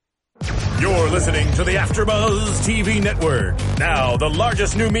You're listening to the AfterBuzz TV Network, now the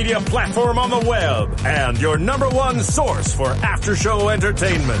largest new media platform on the web, and your number one source for after-show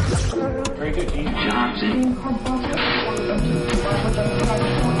entertainment. Very good, Keith Johnson.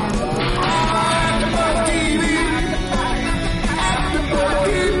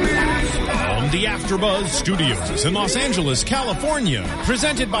 The AfterBuzz Studios in Los Angeles, California.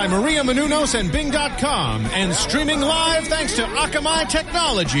 Presented by Maria Menounos and Bing.com and streaming live thanks to Akamai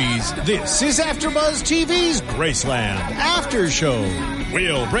Technologies. This is AfterBuzz TV's Graceland After Show.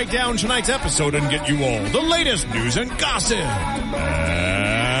 We'll break down tonight's episode and get you all the latest news and gossip.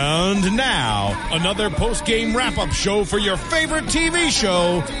 And now, another post-game wrap-up show for your favorite TV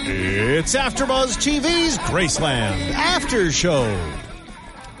show. It's AfterBuzz TV's Graceland After Show.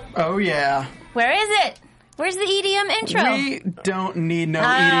 Oh, yeah. Where is it? Where's the EDM intro? We don't need no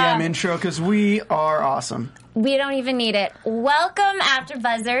EDM intro because we are awesome. We don't even need it. Welcome, After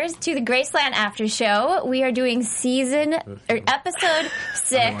Buzzers, to the Graceland After Show. We are doing episode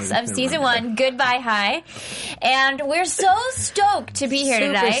 6 of season 1, Goodbye High. And we're so stoked to be here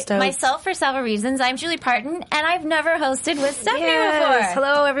tonight. Stoked. Myself, for several reasons. I'm Julie Parton, and I've never hosted with Stephanie before.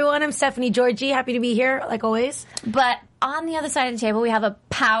 Hello, everyone. I'm Stephanie Georgie. Happy to be here, like always. But on the other side of the table, we have a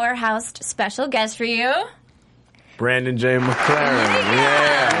powerhouse special guest for you. Brandon J. McLaren.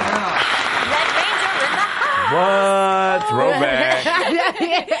 Yeah. Red Ranger in the house. What? Throwback.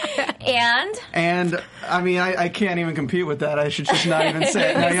 And, I mean, I can't even compete with that. I should just not even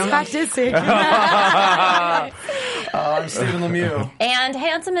say it. I'm Stephen Lemieux. And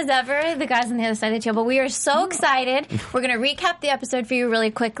handsome as ever, the guys on the other side of the table. We are so excited. We're going to recap the episode for you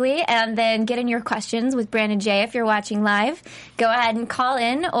really quickly and then get in your questions with Brandon J. If you're watching live, go ahead and call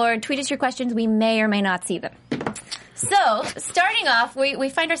in or tweet us your questions. We may or may not see them. So, starting off, we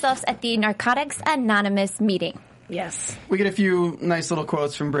find ourselves at the Narcotics Anonymous meeting. Yes. We get a few nice little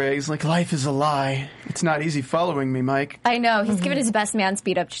quotes from Briggs, like, life is a lie. It's not easy following me, Mike. I know. He's given his best man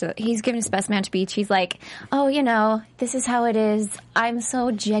speech. He's like, oh, you know, this is how it is. I'm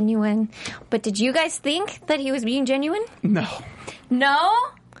so genuine. But did you guys think that he was being genuine? No?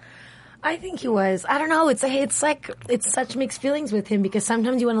 I think he was. I don't know. It's such mixed feelings with him because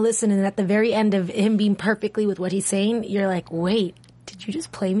sometimes you want to listen and at the very end of him being perfectly with what he's saying, you're like, wait, did you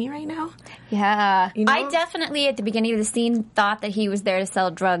just play me right now? Yeah. You know? I definitely, at the beginning of the scene, thought that he was there to sell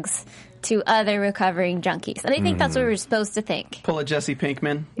drugs to other recovering junkies. And I think that's what we were supposed to think. Pull a Jesse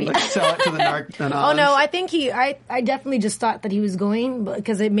Pinkman. Like, sell it to the narc. Oh, no. I think I definitely just thought that he was going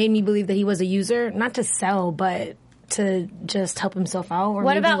because it made me believe that he was a user, not to sell, but to just help himself out. Or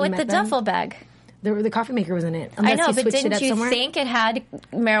what about with the duffel bag? The coffee maker was in it. I know, but didn't you think it had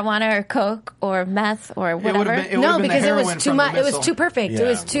marijuana or coke or meth or whatever? No, because it was too much. It was too perfect. Yeah. It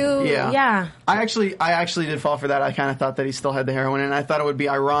was too. Yeah. I actually did fall for that. I kind of thought that he still had the heroin, and I thought it would be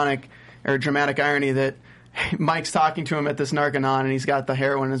ironic or dramatic irony that Mike's talking to him at this Narcanon and he's got the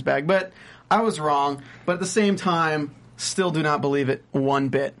heroin in his bag. But I was wrong. But at the same time, still do not believe it one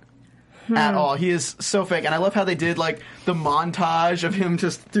bit. At all. He is so fake. And I love how they did like the montage of him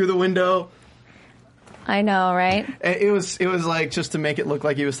just through the window. I know, right? It was like just to make it look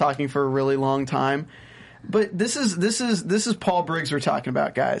like he was talking for a really long time. But this is Paul Briggs we're talking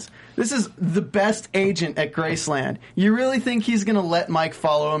about, guys. This is the best agent at Graceland. You really think he's going to let Mike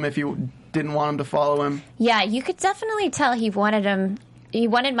follow him if you didn't want him to follow him? Yeah, you could definitely tell he wanted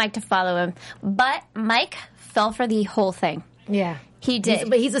Mike to follow him, but Mike fell for the whole thing. Yeah. He did.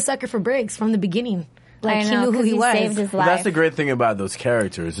 But he's a sucker for Briggs from the beginning. Like, I know, he knew who he was. Saved his life. That's the great thing about those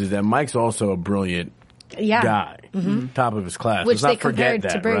characters is that Mike's also a brilliant guy, top of his class. Which Let's they not forget compared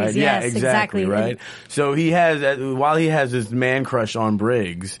that, to Briggs. right? Yes, yeah, exactly, right? So he has, while he has this man crush on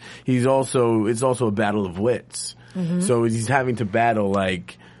Briggs, it's also a battle of wits. So he's having to battle,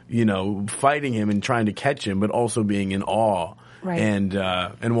 like, you know, fighting him and trying to catch him, but also being in awe. Right.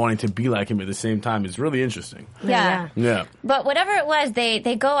 And wanting to be like him at the same time is really interesting. Yeah. Yeah. But whatever it was,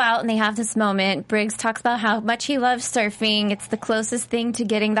 they go out and they have this moment. Briggs talks about how much he loves surfing. It's the closest thing to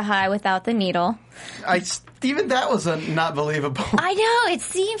getting the high without the needle. Even that was not believable. I know. It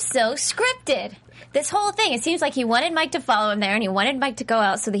seems so scripted. This whole thing, it seems like he wanted Mike to follow him there and he wanted Mike to go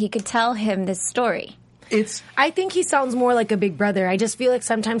out so that he could tell him this story. I think he sounds more like a big brother. I just feel like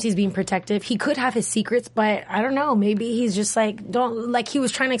sometimes he's being protective. He could have his secrets, but I don't know. Maybe he's just like, he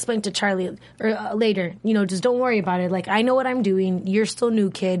was trying to explain to Charlie later, you know, just don't worry about it. Like, I know what I'm doing. You're still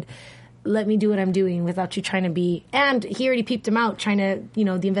new, kid. Let me do what I'm doing without you trying to be. And he already peeped him out, trying to, you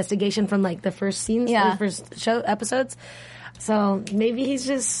know, the investigation from like the first scenes, the first episodes. So maybe he's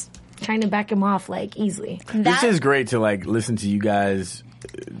just trying to back him off like easily. This is great to like listen to you guys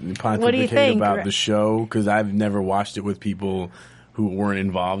pontificate about the show because I've never watched it with people who weren't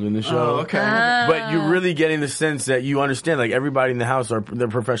involved in the show. Oh, okay. But you're really getting the sense that you understand, like, everybody in the house they're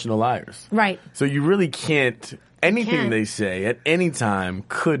professional liars. Right. So you really can't, anything can't. they say at any time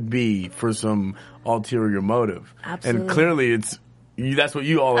could be for some ulterior motive. Absolutely. And clearly that's what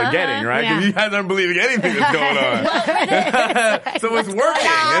you all are getting, right? Because Yeah. you guys aren't believing anything that's going on. So it's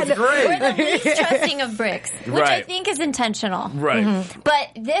working. It's great. We're the least trusting of Briggs, which I Right. think is intentional. Right. But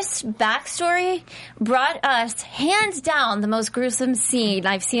this backstory brought us, hands down, the most gruesome scene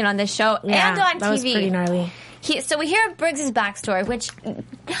I've seen on this show and on TV. That was pretty gnarly. So we hear Briggs' backstory, which,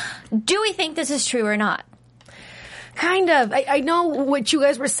 do we think this is true or not? Kind of. I know what you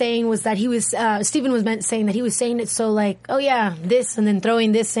guys were saying was that he was, Stephen was saying that he was saying it so like, oh yeah, this, and then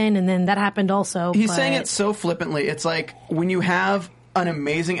throwing this in, and then that happened also. He's saying it so flippantly. It's like when you have an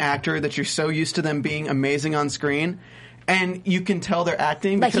amazing actor that you're so used to them being amazing on screen, and you can tell they're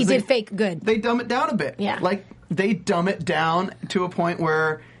acting. Like he because did fake good. They dumb it down a bit. Yeah. Like they dumb it down to a point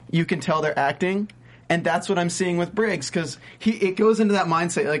where you can tell they're acting. And that's what I'm seeing with Briggs, because it goes into that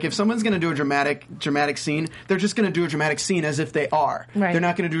mindset. Like, if someone's going to do a dramatic scene, they're just going to do a dramatic scene as if they are. Right. They're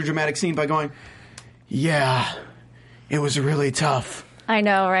not going to do a dramatic scene by going, yeah, it was really tough. I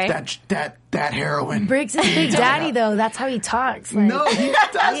know, right? That heroin. Briggs is Big Daddy, though. That's how he talks. Like, No, he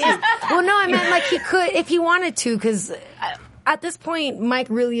doesn't. well, no, I meant like he could if he wanted to, because at this point, Mike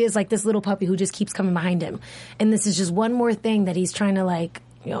really is like this little puppy who just keeps coming behind him, and this is just one more thing that he's trying to like,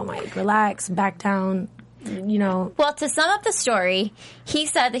 Mike, relax, back down. Well, to sum up the story, he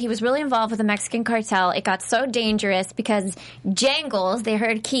said that he was really involved with the Mexican cartel. It got so dangerous because Jangles, they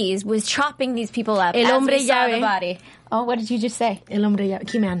heard Keys, was chopping these people up El as hombre we saw llave. the body. Oh, what did you just say? El hombre llave,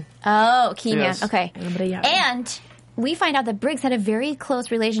 Key-Man. Oh, Key-Man. Yes. Okay. El hombre llave. And we find out that Briggs had a very close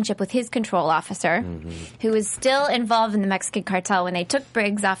relationship with his control officer, who was still involved in the Mexican cartel when they took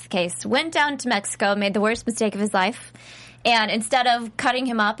Briggs off the case, went down to Mexico, made the worst mistake of his life. And instead of cutting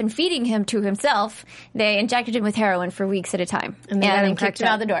him up and feeding him to himself, they injected him with heroin for weeks at a time. And they got then him kicked cracked him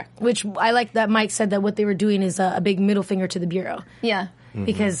out up. the door. Which I like that Mike said that what they were doing is a big middle finger to the Bureau. Yeah.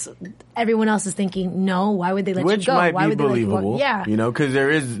 Because everyone else is thinking, no, why would they let Which you go? might Why be would they let you believable, go? Yeah. because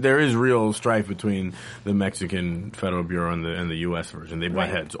there is real strife between the Mexican Federal Bureau and the U.S. version. They butt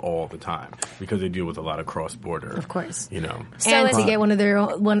heads all the time because they deal with a lot of cross border. Of course. So And it's- to get one of their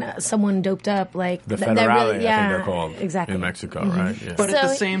own, someone doped up like The that Federale, really, I think they're called exactly in Mexico, right? Yeah. But at the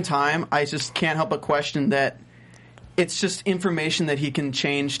So- same time, I just can't help but question that it's just information that he can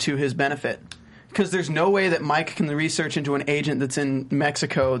change to his benefit. Because there's no way that Mike can research into an agent that's in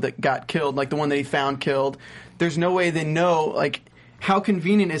Mexico that got killed, like the one that he found killed. There's no way they know, like, how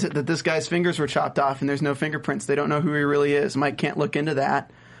convenient is it that this guy's fingers were chopped off and there's no fingerprints? They don't know who he really is. Mike can't look into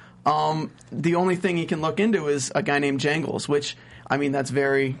that. The only thing he can look into is a guy named Jangles, which, I mean, that's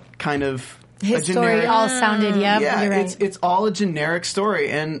very kind of his a story generic. all sounded, Yeah, you're right. it's all a generic story,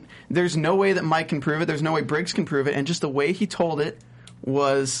 and there's no way that Mike can prove it. There's no way Briggs can prove it, and just the way he told it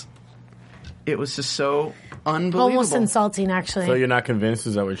was just so unbelievable. Almost insulting, actually. So you're not convinced?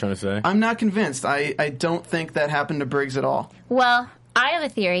 Is that what you're trying to say? I'm not convinced. I don't think that happened to Briggs at all. Well, I have a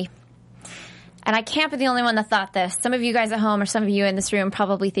theory. And I can't be the only one that thought this. Some of you guys at home or some of you in this room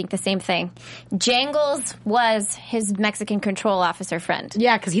probably think the same thing. Jangles was his Mexican control officer friend.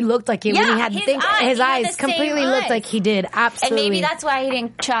 Yeah, because he looked like it when Yeah, he had his his he had eyes the same completely looked eyes. like he did. And Absolutely. maybe that's why he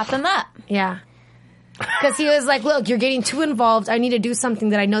didn't chop him up. Yeah. Because he was like, look, you're getting too involved. I need to do something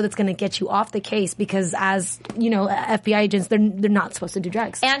that I know that's going to get you off the case because as, FBI agents, they're not supposed to do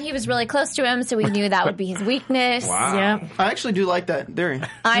drugs. And he was really close to him, so we knew that would be his weakness. Wow. Yeah. I actually do like that theory.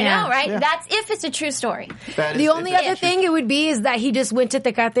 I Yeah. know, right? Yeah. That's if it's a true story. That is- The only it's other thing it would be is that he just went to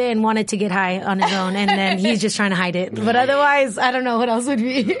Tecate and wanted to get high on his own, and then he's just trying to hide it. But otherwise, I don't know what else would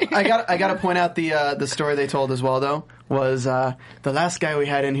be. I got to point out the story they told as well, though, was the last guy we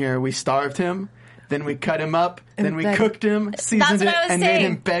had in here, we starved him, then we cut him up, then we fed cooked him, seasoned what it, I was and saying. made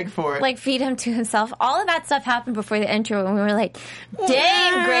him beg for it. Like, feed him to himself. All of that stuff happened before the intro, and we were like,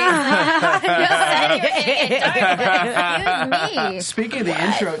 dang, Grace. You said you were going to get dark. Excuse me. Speaking of the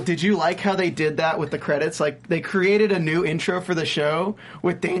intro, did you like how they did that with the credits? Like, they created a new intro for the show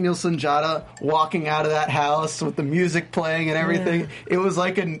with Daniel Sunjata walking out of that house with the music playing and everything. It was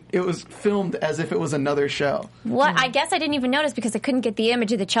like it was filmed as if it was another show. What? I guess I didn't even notice because I couldn't get the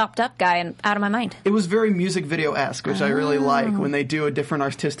image of the chopped up guy out of my mind. It was very music video-esque, which I really like when they do a different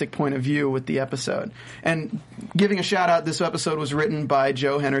artistic point of view with the episode. And giving a shout-out, this episode was written by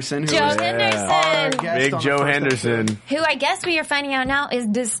Joe Henderson, who Joe was our Henderson, guest Big on the Joe first Henderson. episode. who I guess we are finding out now is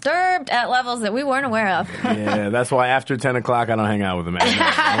disturbed at levels that we weren't aware of. Yeah, that's why after 10 o'clock I don't hang out with him.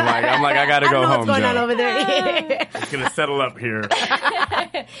 I'm like, I gotta I go don't know home, what's going on Joe. over there. Just gonna settle up here.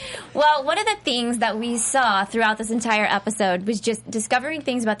 Well, one of the things that we saw throughout this entire episode was just discovering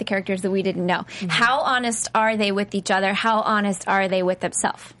things about the characters that we didn't know. How honest are they with each other? How honest are they with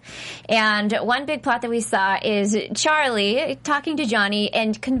themselves? And one big plot that we saw is Charlie talking to Johnny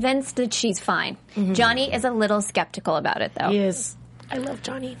and convinced that she's fine. Johnny is a little skeptical about it, though. He is. I love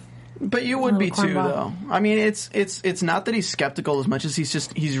Johnny. But you would be too, cornball. though. I mean, it's not that he's skeptical as much as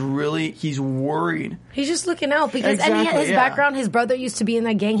he's worried. He's just looking out because Exactly, his yeah. background, his brother used to be in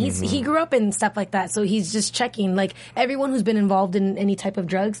that gang. He grew up in stuff like that, so he's just checking. Like everyone who's been involved in any type of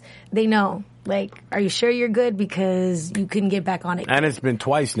drugs, they know. Like, are you sure you're good? Because you couldn't get back on it. And it's been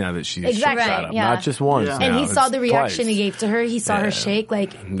twice now that she's Exactly. shot Right, up, yeah. not just once. Yeah. now. And he saw It's the reaction twice. he gave to her. He saw Yeah. her shake.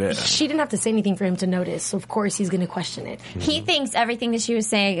 Like, Yeah. she didn't have to say anything for him to notice. So, of course, he's going to question it. He thinks everything that she was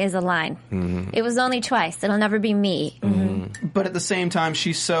saying is a line. It was only twice. It'll never be me. But at the same time,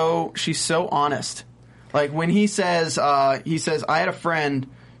 she's so honest. Like when he says, I had a friend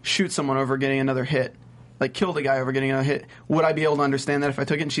shoot someone over getting another hit, like killed a guy over getting another hit. Would I be able to understand that if I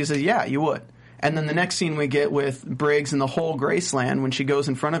took it? And she says, yeah, you would. And then the next scene we get with Briggs and the whole Graceland when she goes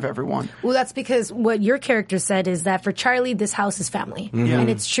in front of everyone. Well, that's because what your character said is that for Charlie, this house is family. And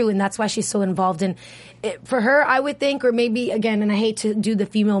it's true, and that's why she's so involved in it. For her, I would think, or maybe, again, and I hate to do the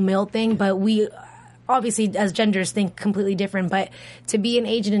female-male thing, but we obviously, as genders, think completely different. But to be an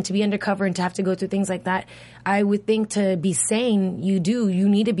agent and to be undercover and to have to go through things like that, I would think to be sane, you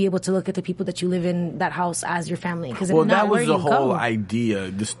need to be able to look at the people that you live in that house as your family. Because Well, if not, that where was do the you whole go? idea.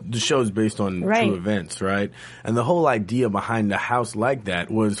 The show is based on Right. true events, right? And the whole idea behind the house like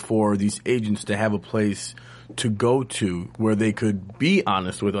that was for these agents to have a place to go to where they could be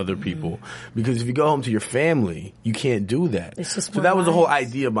honest with other people. Because if you go home to your family, you can't do that. It's just so more that was the whole lies.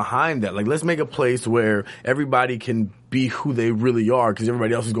 idea behind that. Like, let's make a place where everybody can be who they really are because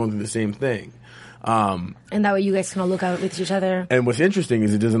everybody else is going through the same thing. And that way you guys can all look out with each other. And what's interesting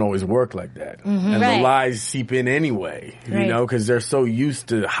is it doesn't always work like that. And Right. the lies seep in anyway, you Right. know, because they're so used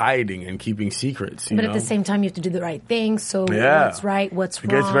to hiding and keeping secrets. You But know? at the same time, you have to do the right thing. So Yeah. what's right, what's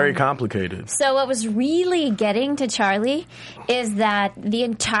It wrong. gets very complicated. So what was really getting to Charlie is that the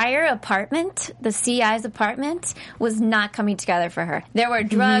entire apartment, the CI's apartment, was not coming together for her. There were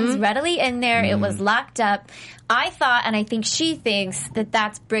drugs readily in there. It was locked up. I thought, and I think she thinks, that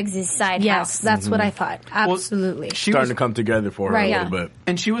that's Briggs' side Yes, house. that's what I thought. Absolutely. She Starting was, to come together for her Right. a Yeah. little bit.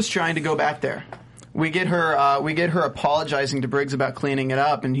 and she was trying to go back there. We get her apologizing to Briggs about cleaning it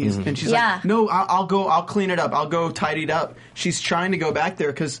up, and she's Yeah. like, "No, I'll clean it up. I'll go tidy it up." She's trying to go back there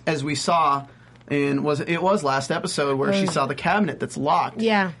because, as we saw, it was last episode where she saw the cabinet that's locked.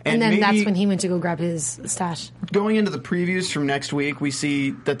 Yeah, and then maybe that's when he went to go grab his stash. going into the previews from next week, we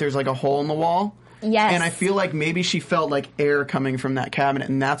see that there's like a hole in the wall. Yes. And I feel like maybe she felt like air coming from that cabinet,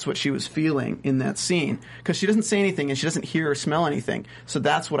 and that's what she was feeling in that scene. Because she doesn't say anything, and she doesn't hear or smell anything. So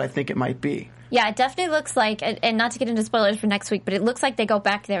that's what I think it might be. Yeah, it definitely looks like, and not to get into spoilers for next week, but it looks like they go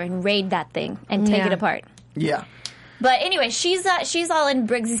back there and raid that thing and take Yeah. it apart. Yeah. But anyway, she's all in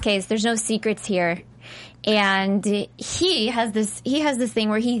Briggs' case. There's no secrets here. And he has this thing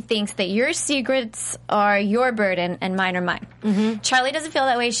where he thinks that your secrets are your burden and mine are mine. Charlie doesn't feel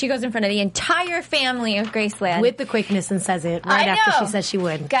that way. She goes in front of the entire family of Graceland. With the quickness and says it right I after know. she said she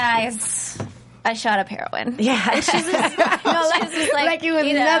would. Guys, I shot up heroin. Yeah. And she's just, she's just like it was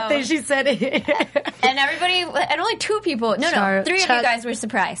you know, nothing. She said it. And everybody, and only two people, no, three of you guys were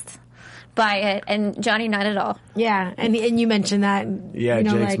surprised by it, and Johnny not at all. Yeah, and you mentioned that. Yeah, you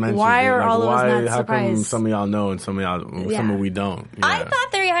know, Jake's like, mentioned why it. are Like, all of us not how come surprised? some of y'all know and some of we don't? Yeah. I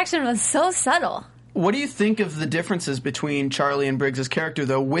thought the reaction was so subtle. What do you think of the differences between Charlie and Briggs' character,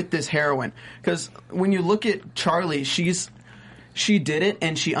 though, with this heroin? Because when you look at Charlie, she did it,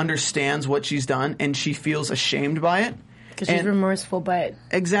 and she understands what she's done, and she feels ashamed by it. Because she's remorseful, but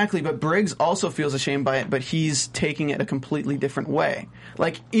Exactly, but Briggs also feels ashamed by it, but he's taking it a completely different way.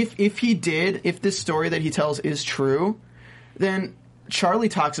 Like, if this story that he tells is true, then Charlie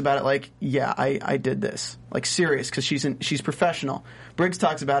talks about it like, yeah, I did this. Like, serious, because she's professional. Briggs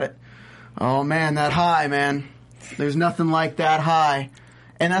talks about it, oh man, that high, man. There's nothing like that high.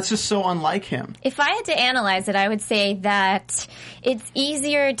 And that's just so unlike him. If I had to analyze it, I would say that it's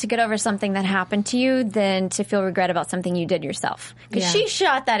easier to get over something that happened to you than to feel regret about something you did yourself. Because Yeah. she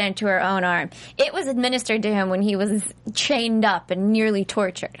shot that into her own arm. It was administered to him when he was chained up and nearly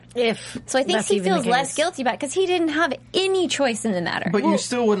tortured. So I think that's he even feels the less case. guilty about it because he didn't have any choice in the matter. But you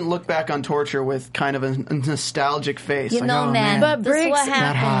still wouldn't look back on torture with kind of a nostalgic face. You like, know, oh, man. But This is Briggs, what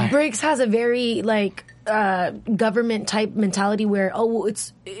happened. high. Briggs has a very government type mentality where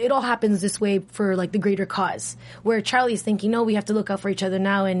it all happens this way for like the greater cause. Where Charlie's thinking, no, we have to look out for each other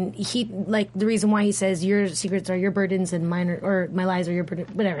now, and he like the reason why he says your secrets are your burdens and mine or my lies are your burden,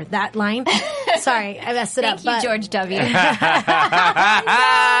 whatever that line. Sorry, I messed it up. Thank you, George W.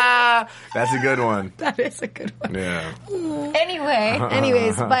 That's a good one. That is a good one. Yeah.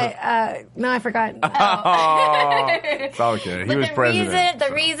 Anyways, but no, I forgot. It's all okay. He But was president.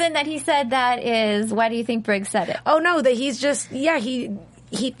 The reason that he said that is, why do you think Briggs said it? Oh no, that he's just he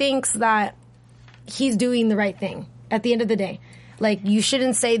thinks that he's doing the right thing at the end of the day. Like, you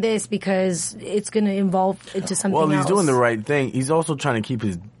shouldn't say this because it's going to evolve into something else. Well, he's doing the right thing. He's also trying to keep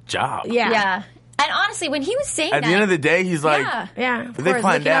his job. Yeah. And honestly, when he was saying At the end of the day, he's like, Yeah, of if they course,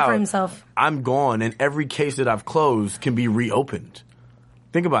 find looking out out for himself. I'm gone and every case that I've closed can be reopened.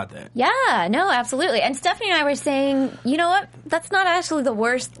 Think about that. Yeah, no, absolutely. And Stephanie and I were saying, you know what? That's not actually the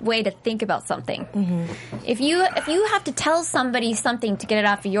worst way to think about something. Mm-hmm. If you have to tell somebody something to get it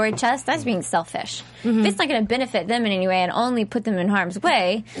off of your chest, that's being selfish. Mm-hmm. If it's not going to benefit them in any way and only put them in harm's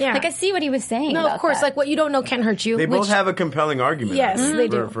way, like, I see what he was saying. No, about of course, that. like, what you don't know can't hurt you. They both have a compelling argument. Yes, they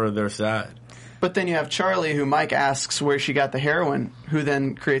do. For their side. But then you have Charlie, who Mike asks where she got the heroin, who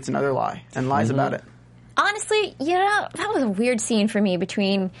then creates another lie and lies about it. Honestly, that was a weird scene for me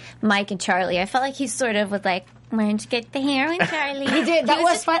between Mike and Charlie. I felt like he sort of was like, where'd you get the heroin, Charlie? He did. That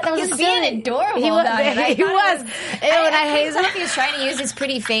was fun. That was He was being adorable. He was. about it. He was. I couldn't tell if he was trying to use his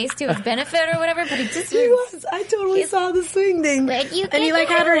pretty face to his benefit or whatever, but he just was. I totally saw the swing thing. And he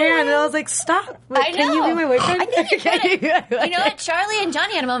had her hand, and I was like, stop. Like, can you be my boyfriend? I think he could. You know what? Charlie and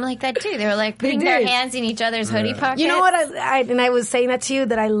Johnny had a moment like that too. They were like putting their hands in each other's hoodie pockets. You know what? I was saying that to you,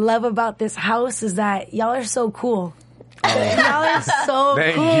 that I love about this house is that y'all are so cool. Y'all are so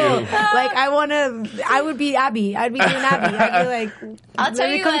Thank cool. you. Like, I would be Abby. I'd be doing Abby. I'd be like, I'll tell let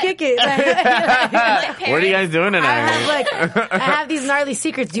me you come what. kick it. What are you guys doing tonight? I have these gnarly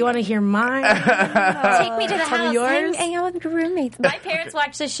secrets. Do you want to hear mine? Take me to the tell me house. yours. Hang out with your roommates. My parents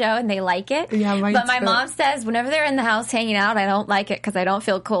watch the show and they like it. Yeah, mine but my too. mom says whenever they're in the house hanging out, I don't like it because I don't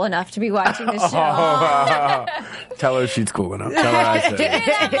feel cool enough to be watching the show. Tell her she's cool enough. Tell her I said it.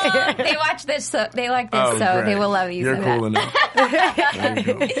 Yeah, Mom, they watch this, so they like this, so great. they will love you. You're for cool that. enough.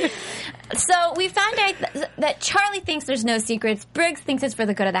 There you go. So we found out that Charlie thinks there's no secrets. Briggs thinks it's for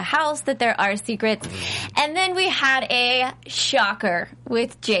the good of the house that there are secrets. And then we had a shocker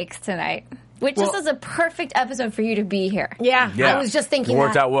with Jake's tonight. Which this was a perfect episode for you to be here. Yeah, Yeah. I was just thinking It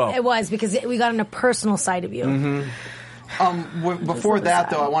worked that. out well. It was, because we got on a personal side of you. Mm-hmm. Before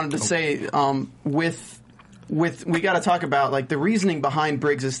that, though, I wanted to say, with we got to talk about like the reasoning behind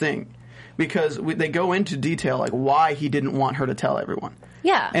Briggs's thing, because they go into detail like why he didn't want her to tell everyone.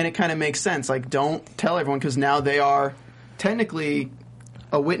 Yeah. And it kind of makes sense. Like, don't tell everyone because now they are technically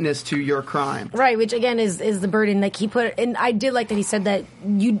a witness to your crime. Right, which again is the burden. Like, he put, and I did like that he said that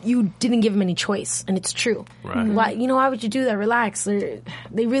you didn't give him any choice, and it's true. Right. Why would you do that? Relax. They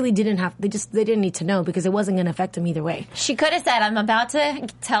really didn't have. They didn't need to know because it wasn't going to affect him either way. She could have said, I'm about to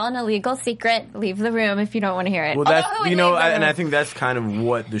tell an illegal secret. Leave the room if you don't want to hear it. Well, Although, that's, who would you know, leave the and room? I think that's kind of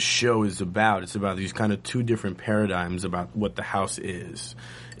what the show is about. It's about these kind of two different paradigms about what the house is.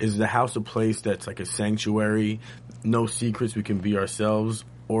 Is the house a place that's like a sanctuary, no secrets, we can be ourselves?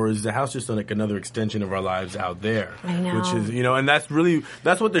 Or is the house just like another extension of our lives out there? I know. Which is, you know, and that's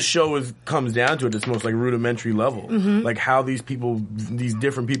what the show comes down to at its most like rudimentary level. Mm-hmm. Like how these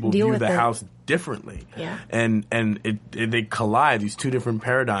different people Deal view with the it. house differently. Yeah. And they collide. These two different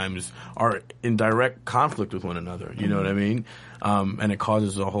paradigms are in direct conflict with one another. You know what I mean? And it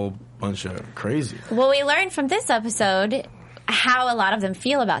causes a whole bunch of crazy. Well, we learned from this episode how a lot of them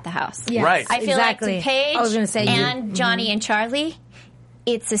feel about the house. Yes, Right. I feel exactly. like to Paige I was gonna say and Johnny and Charlie,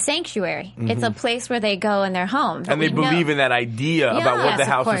 it's a sanctuary. It's a place where they go in their home. But And they we know- believe in that idea about what Yes, the of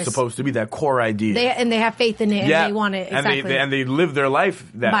house is course. supposed to be, that core idea. They have faith in it, and they want it. Exactly. And they live their life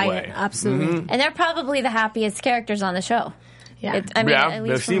that By way. it, absolutely. And they're probably the happiest characters on the show. Yeah. Yeah, at they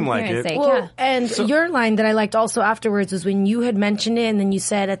least seem from like appearance it. sake, Well, yeah. and your line that I liked also afterwards was when you had mentioned it, and then you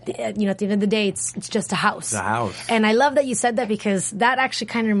said at the end of the day, it's just a house. It's a house. And I love that you said that because that actually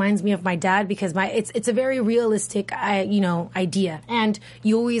kind of reminds me of my dad because it's a very realistic idea, and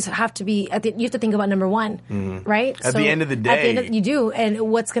you always have to be you have to think about number one, right? At the end of the day. you do, and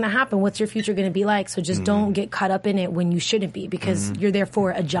what's going to happen? What's your future going to be like? So just don't get caught up in it when you shouldn't be because you're there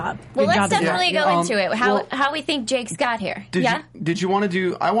for a job. Well, Your let's job is- definitely go Yeah. into it. How we think Jake's got here. Did you want to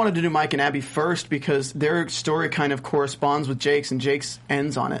do? I wanted to do Mike and Abby first because their story kind of corresponds with Jake's, and Jake's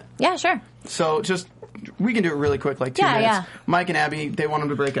ends on it. Yeah, sure. So we can do it really quick, like 2 Yeah, minutes. yeah. Mike and Abby, they want him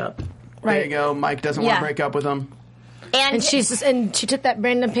to break up. There Right. you go. Mike doesn't want Yeah. to break up with them. And she took that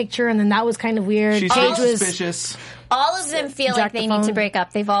random picture, and then that was kind of weird. She's Paige was suspicious. All of them feel like they need to break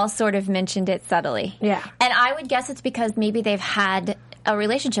up. They've all sort of mentioned it subtly. Yeah. And I would guess it's because maybe they've had a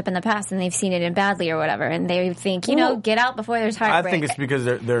relationship in the past and they've seen it in badly or whatever, and they think, get out before there's heartbreak. I think it's because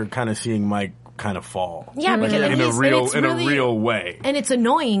they're kind of seeing Mike kind of fall. Yeah, like, because in a real way. And it's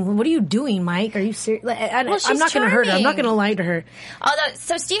annoying. What are you doing, Mike? Are you serious? I'm not going to hurt her. I'm not going to lie to her. Although,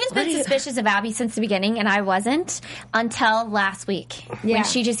 so Steven's been suspicious of Abby since the beginning, and I wasn't until last week when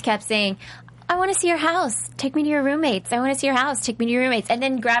she just kept saying, I want to see your house. Take me to your roommates. I want to see your house. Take me to your roommates. And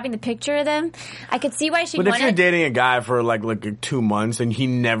then grabbing the picture of them, I could see why she'd want it. But if you're dating a guy for like 2 months and he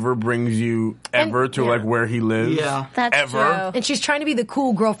never brings you ever to like where he lives, that's true. And she's trying to be the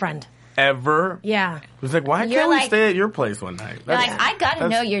cool girlfriend. Ever? Yeah. It's like, why can't we stay at your place one night? You're like, I gotta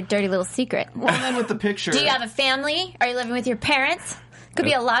know your dirty little secret. Well, then with the picture. Do you have a family? Are you living with your parents? Could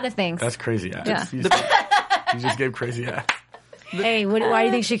be a lot of things. That's crazy ass. Yeah. You just gave crazy ass. Hey, why do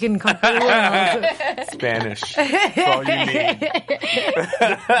you think she can conquer the world? Spanish. That's all you need.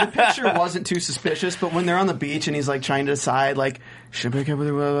 The picture wasn't too suspicious, but when they're on the beach and he's like trying to decide, like, should I break up with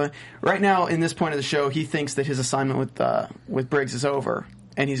her? Blah, blah, blah. Right now, in this point of the show, he thinks that his assignment with Briggs is over.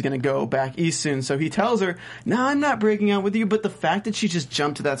 And he's going to go back east soon. So he tells her, no, I'm not breaking up with you. But the fact that she just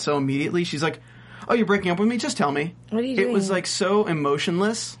jumped to that so immediately, she's like, oh, you're breaking up with me? Just tell me. What are you doing? It was like so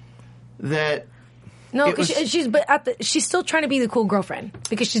emotionless that... No, because she's still trying to be the cool girlfriend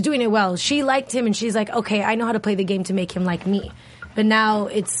because she's doing it well. She liked him, and she's like, okay, I know how to play the game to make him like me. But now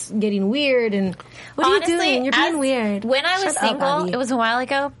it's getting weird, and what are you doing? You're being weird. When I was single, Abby. it was a while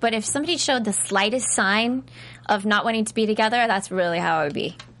ago, but if somebody showed the slightest sign of not wanting to be together, that's really how I would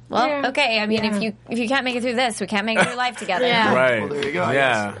be. Well, okay, I mean, if you can't make it through this, we can't make it through life together. Right. Well, there you go.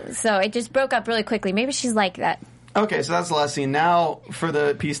 Yeah. So it just broke up really quickly. Maybe she's like that. Okay, so that's the last scene. Now for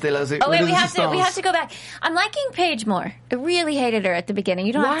the piece de la... Oh, wait, we have to go back. I'm liking Paige more. I really hated her at the beginning.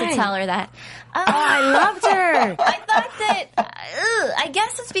 You don't have to tell her that. I loved her. I thought that... I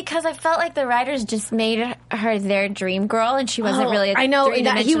guess it's because I felt like the writers just made her their dream girl, and she wasn't really a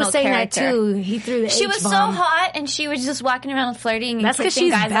three-dimensional he was saying character. that too. He threw the She was so hot, and she was just walking around flirting and That's because kissing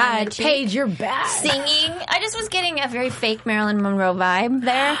she's guys on the bad. cheek. Paige, you're bad. Singing. I just was getting a very fake Marilyn Monroe vibe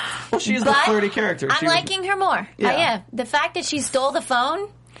there. Well, she's the flirty character. I'm liking her more. Yeah. I am. The fact that she stole the phone,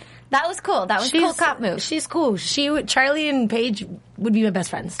 that was cool. That was a cool cop move. She's cool. Charlie and Paige would be my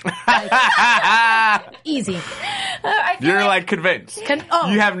best friends. Easy. You're like convinced.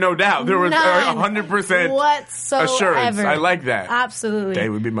 You have no doubt. There was 100% whatsoever. assurance. I like that. Absolutely. They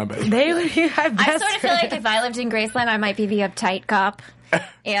would be my best friends. They would be my best I sort of feel like if I lived in Graceland, I might be the uptight cop.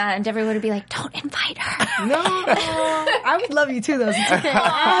 And everyone would be like, don't invite her. No. I would love you too, though. It's okay.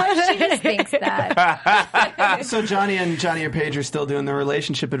 Oh, she just thinks that. So Johnny and Paige are still doing the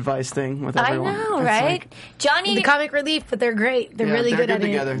relationship advice thing with everyone. I know, It's right? like- Johnny... The comic relief, but they're great. They're really good at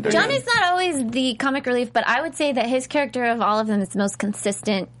together. it. They're Johnny's good. not always the comic relief, but I would say that his character of all of them is the most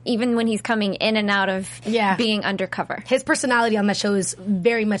consistent, even when he's coming in and out of being undercover. His personality on that show is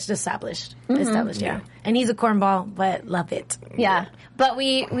very much established. Yeah. And he's a cornball, but love it. Yeah. But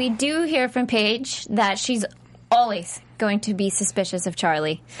we do hear from Paige that she's always going to be suspicious of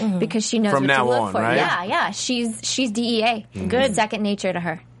Charlie because she knows From what now to look on, for. right? Yeah. She's DEA. Good. Second nature to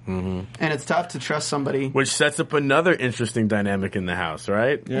her. And it's tough to trust somebody. Which sets up another interesting dynamic in the house,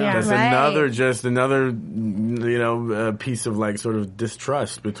 right? Yeah. That's Right. another piece of like sort of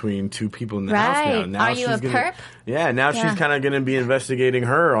distrust between two people in the house now. Right. Now Are you a perp? Yeah, now she's kind of going to be investigating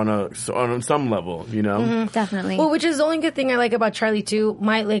her on some level, you know? Definitely. Well, which is the only good thing I like about Charlie too.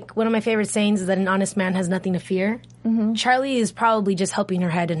 One of my favorite sayings is that an honest man has nothing to fear. Charlie is probably just helping her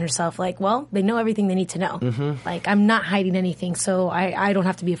head and herself. Like, well, they know everything they need to know. Like, I'm not hiding anything, so I don't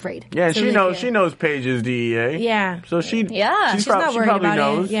have to be afraid. Yeah, So she knows Paige is DEA. Yeah. So she's She's not worried probably about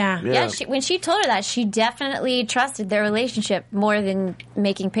knows. it. Yeah. Yeah, when she told her that, she definitely trusted their relationship more than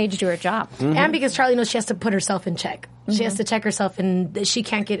making Paige do her job. And because Charlie knows she has to put herself in check. She has to check herself, and she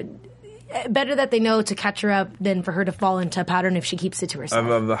can't get... Better that they know to catch her up than for her to fall into a pattern if she keeps it to herself.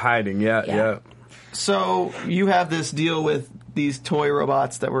 Of the hiding, yeah. So you have this deal with these toy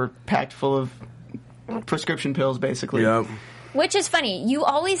robots that were packed full of prescription pills, basically. Yep. Which is funny. You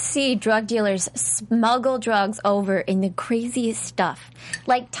always see drug dealers smuggle drugs over in the craziest stuff.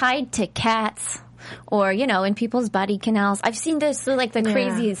 Like tied to cats or, in people's body canals. I've seen this, the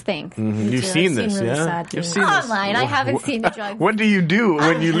craziest things. You've seen this, really yeah? sad You've things. seen this. Online. I haven't seen the drugs. What do you do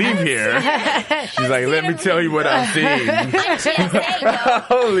when you leave here? She's like, let me tell you what I've seen. I'm GSA, yo.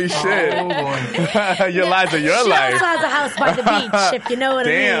 Holy shit. Oh, boy. Your lies are your She life. also has a house by the beach, if you know what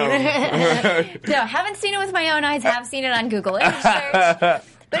I mean. Damn. No, haven't seen it with my own eyes. Have seen it on Google Image search.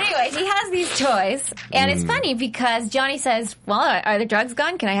 But anyways, he has these toys, and it's funny because Johnny says, "Well, are the drugs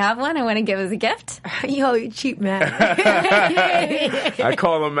gone? Can I have one? I want to give as a gift." Yo, you cheap man. I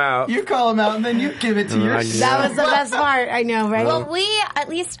call him out. You call him out, and then you give it to yourself. That was the best part. I know, right? Well, at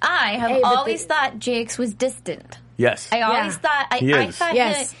least I have always thought Jakes was distant. Yes. I always thought I thought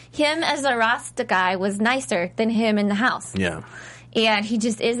Yes. him as a Rasta guy was nicer than him in the house. Yeah. And he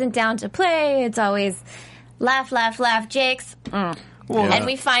just isn't down to play. It's always laugh, laugh, laugh, Jakes. Well, And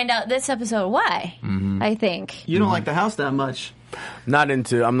we find out this episode why, I think. you don't like the house that much.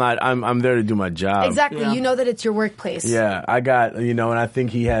 I'm there to do my job. Exactly. Yeah. You know that it's your workplace. Yeah, I got, and I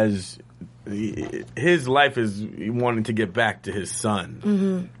think his life is wanting to get back to his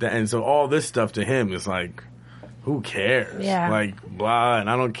son. And so all this stuff to him is like, who cares? Yeah. Like, blah, and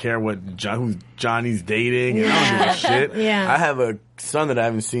I don't care who Johnny's dating, and I don't give a shit. Yeah. I have a son that I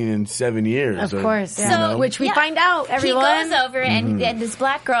haven't seen in 7 years. Of course. Yeah. So, which we find out, everyone. He goes over and this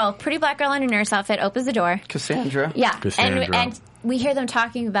pretty black girl in a nurse outfit opens the door. Cassandra. Yeah. Cassandra. And we hear them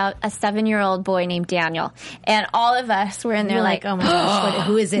talking about a 7-year-old boy named Daniel. And all of us were in there You're like, oh my gosh,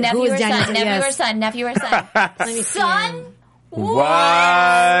 who is it? nephew Who is or Daniel? son, nephew Yes. or son, nephew or son. Let me see Son? him.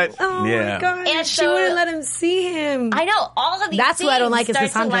 What? Oh Yeah. my gosh. And She so- wouldn't let him see him. I know all of these That's things what I don't like is start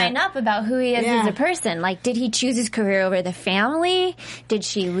to Cassandra. line up about who he is Yeah. as a person. Like, did he choose his career over the family? Did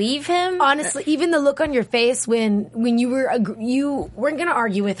she leave him? Honestly, even the look on your face when you weren't going to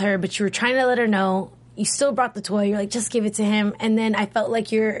argue with her, but you were trying to let her know. You still brought the toy. You're like, just give it to him. And then I felt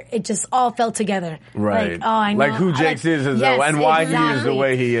like it just all fell together. Right. Like, oh, I know. Like who Jakes is and why he is the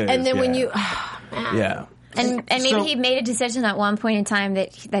way he is. And then when Yeah. you, Yeah. And maybe he made a decision at one point in time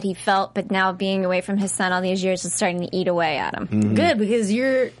that he felt, but now being away from his son all these years is starting to eat away at him. good, because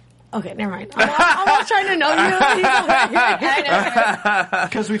you're, okay, never mind. I'm all trying to know you.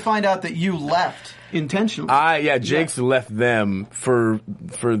 Because we find out that you left intentionally. Jake's left them for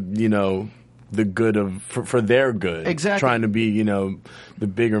the good for their good. Exactly. Trying to be, the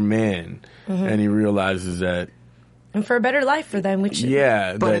bigger man. And he realizes that And for a better life for them, which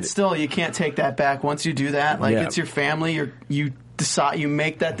but it's still, you can't take that back. Once you do that, like, Yeah. it's your family. You decide, you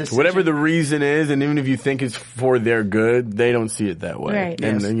make that decision. whatever the reason is, and even if you think it's for their good, they don't see it that way. Right.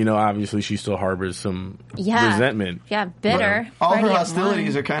 And Yes. obviously she still harbors some Yeah. resentment. Yeah, bitter. All her Ready at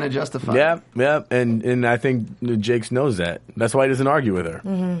hostilities one. are kind of justified. Yeah, and I think Jakes knows that. That's why he doesn't argue with her. He's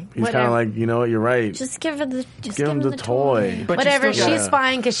kind Whatever. of like, you know what, you're right. Just give her the Give him the toy. But whatever. you still She's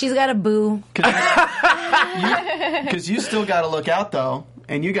fine because she's got a boo. Because you still got to look out though,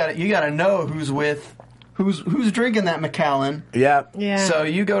 and you got to know who's drinking that Macallan. Yeah. Yeah. So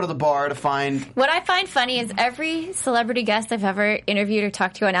you go to the bar to find. What I find funny is every celebrity guest I've ever interviewed or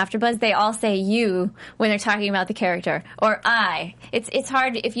talked to on AfterBuzz, they all say "you" when they're talking about the character, or "I." It's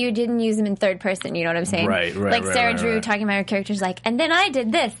hard if you didn't use them in third person. You know what I'm saying? Right, Like Sarah Drew right. talking about her characters, like, and then I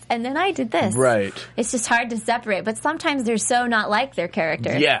did this, and then I did this. Right. It's just hard to separate. But sometimes they're so not like their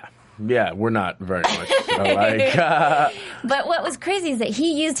character. Yeah, we're not very much alike. But what was crazy is that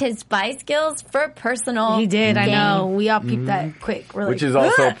he used his spy skills for personal. He did. I gain. know. We all peeped that quick. We're Which like, is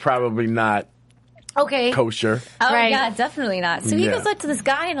also "Ugh." probably not okay. kosher. Oh Right. yeah, definitely not. So he Yeah. goes up to this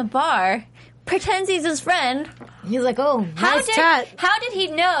guy in a bar, pretends he's his friend. He's like, oh, nice tat. How did he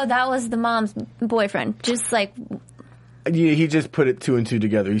know that was the mom's boyfriend? Just like, Yeah, he just put it 2 and 2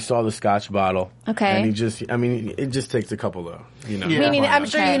 together. He saw the scotch bottle. Okay. And it just takes a couple of, Yeah. Meaning, I'm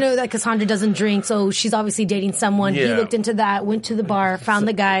sure Okay. you know that Cassandra doesn't drink, so she's obviously dating someone. He Yeah. looked into that, went to the bar, found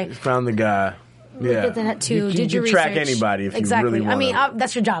the guy. Found the guy. Yeah. Looked at that too. You Did your can track research. anybody if exactly. you really want I mean,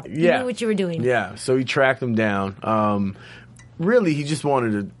 that's your job. You knew what you were doing. Yeah. So he tracked him down. Really, he just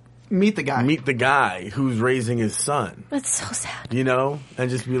wanted to Meet the guy. meet the guy who's raising his son. that's so sad. And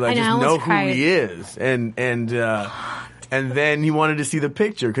just be like, I know, I just know almost who cried. he is. And then he wanted to see the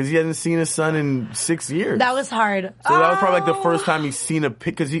picture because he hasn't seen his son in 6 years. That was hard. So that was probably like the first time he's seen a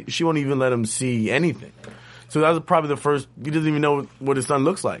pic, because she won't even let him see anything. So that was probably the first. He doesn't even know what his son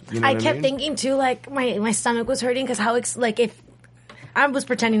looks like. You know I what kept mean? thinking too, like my stomach was hurting because if I was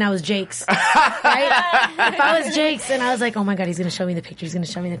pretending I was Jake's, right? If I was Jake's, and I was like, oh my god, he's gonna show me the picture. He's gonna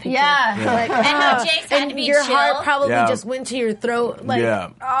show me the picture. Like, and how Jake's had to be your chill. heart probably Yeah. just went to your throat. Like, Yeah.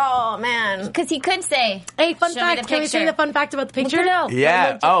 oh man. Because he could say, Hey, fun "Show me the fact. Can we say picture." the fun fact about the picture? Look it up.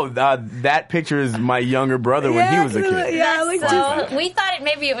 Yeah. That picture is my younger brother when he was a kid. Yeah, like So we thought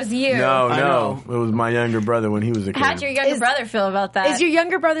maybe it was you. No, I know. it was my younger brother when he was a kid. How'd your younger brother feel about that? Is your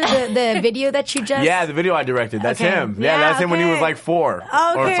younger brother the video that you just? Yeah, the video I directed. That's Okay. him. Yeah, Yeah, that's him when he was okay. like 4 or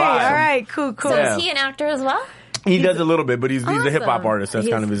 5. Okay, all right, cool. so Yeah. is he an actor as well? He does a little bit, but he's a hip hop Awesome. artist. That's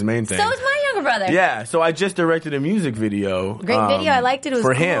kind of his main thing. So is my younger your brother. Yeah, so I just directed a music video. Great video. I liked it. It was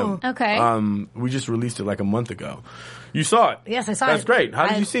for cool. him. Okay. We just released it like a month ago. You saw it? Yes, I saw it. That's great. How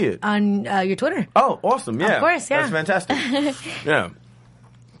did you see it? On your Twitter. Oh, awesome! Yeah, Of course, yeah. That's fantastic. Yeah.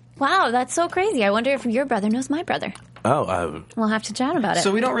 Wow, that's so crazy. I wonder if your brother knows my brother. Oh, We'll have to chat about it.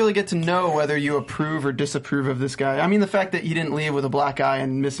 So we don't really get to know whether you approve or disapprove of this guy. I mean, the fact that he didn't leave with a black eye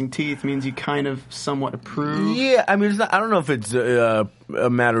and missing teeth means you kind of somewhat approve. yeah. I mean, it's not, I don't know if it's a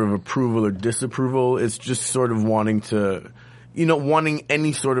matter of approval or disapproval. It's just sort of wanting to, wanting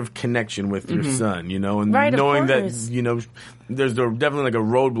any sort of connection with your son, and Right, of knowing that, course. there's definitely like a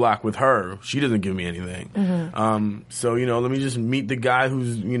roadblock with her. She doesn't give me anything. So, let me just meet the guy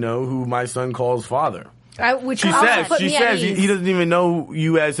who's, who my son calls father. Which She also says, put me at ease. he doesn't even know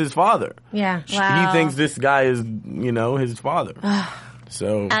you as his father. Yeah. Wow. He thinks this guy is, his father.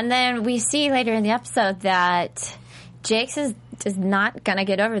 So And then we see later in the episode that Jakes is not going to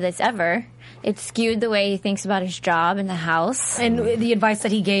get over this ever. It skewed the way he thinks about his job in the house. And the advice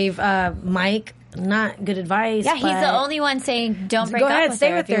that he gave Mike, not good advice. Yeah, he's but the only one saying don't break go up ahead, with stay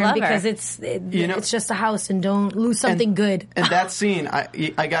her with if you her love because her. it's just a house and don't lose something good. And that scene,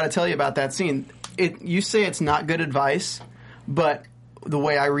 I got to tell you about that scene. You say it's not good advice, but the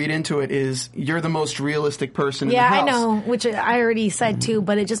way I read into it is you're the most realistic person in the Yeah, house. I know, which I already said too,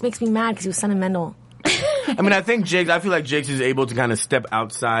 but it just makes me mad because he was sentimental. I mean, I feel like Jakes is able to kind of step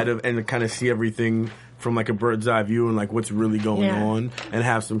outside of and kind of see everything from like a bird's eye view and like what's really going on and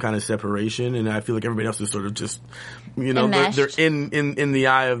have some kind of separation. And I feel like everybody else is sort of just, they're in the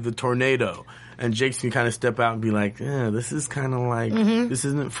eye of the tornado. And Jakes can kind of step out and be like, this is kind of like, this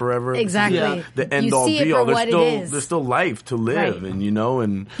isn't forever. Exactly. This isn't the end You all see it be all. for what it is. There's still life to live. Right. And,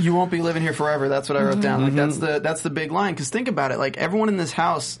 and You won't be living here forever. That's what I wrote down. Like that's the big line. Because think about it. Like everyone in this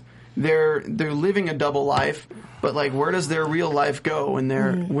house, they're living a double life. But like, where does their real life go when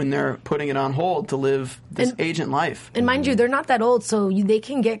they're putting it on hold to live this agent life? And mind you, they're not that old, so they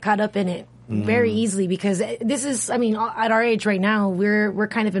can get caught up in it very easily because this is, I mean, at our age right now, we're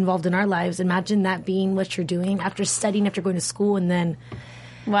kind of involved in our lives. Imagine that being what you're doing after studying, after going to school, and then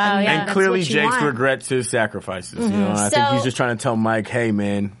Wow, yeah. And That's clearly what you Jakes want. regrets his sacrifices. And I think So- he's just trying to tell Mike, hey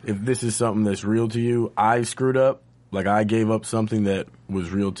man, if this is something that's real to you, I screwed up. Like I gave up something that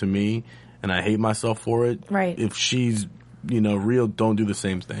was real to me and I hate myself for it. Right. If she's, real, don't do the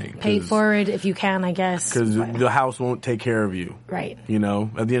same thing. pay it forward if you can, I guess. Because the house won't take care of you. Right. At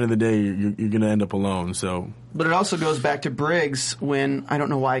the end of the day, you're going to end up alone. So But it also goes back to Briggs when, I don't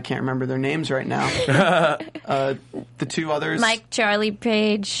know why I can't remember their names right now. The two others. Mike, Charlie,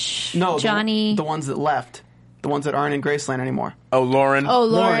 Paige, No, Johnny. The ones that left. The ones that aren't in Graceland anymore. Lauren. Oh,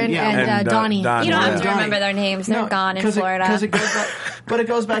 Lauren Lauren, yeah. and Donnie. Donnie. You don't have Yeah. to Donnie. remember their names. They're gone in Florida. But it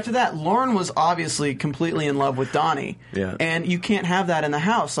goes back to that. Lauren was obviously completely in love with Donnie. Yeah. And you can't have that in the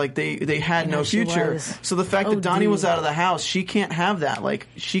house. Like, they had no she future. was. So the fact that Donnie was out of the house, she can't have that. Like,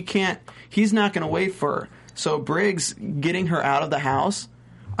 he's not going to wait for her. So Briggs getting her out of the house,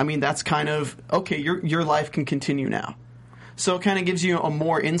 I mean, that's kind of, okay, your life can continue now. So it kind of gives you a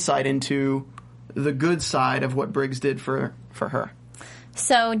more insight into the good side of what Briggs did for her.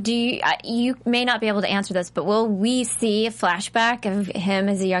 So do you may not be able to answer this, but will we see a flashback of him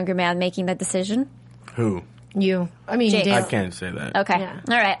as a younger man making that decision? Who? You. I mean, Jake. Dale. I can't say that. Okay. Yeah.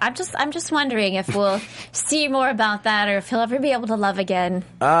 All right. I'm just wondering if we'll see more about that or if he'll ever be able to love again.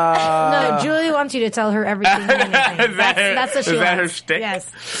 No, Julie wants you to tell her everything. And anything. That's what she is that her wants. shtick? Yes.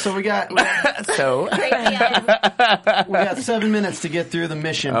 So we got So. Crazy eyes. we got 7 minutes to get through the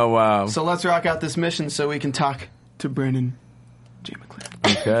mission. Oh, wow. So let's rock out this mission so we can talk to Brandon J. McClure.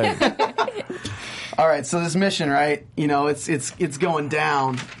 Okay. All right, so this mission, right? It's going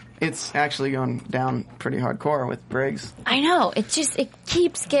down. It's actually going down pretty hardcore with Briggs. I know. It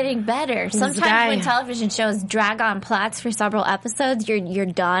keeps getting better. Sometimes guy. when television shows drag on plots for several episodes, you're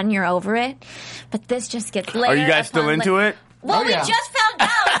done, you're over it. But this just gets later. Are you guys still into it? Well, Oh, yeah. we just found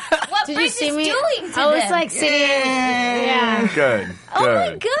out what Did you Briggs see is me? doing to I was them. like sitting. Yeah. Good. oh my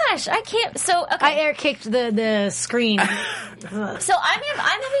Good. gosh, I can't. So okay. I air kicked the screen. So I'm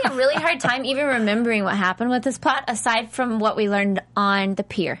having a really hard time even remembering what happened with this plot, aside from what we learned on the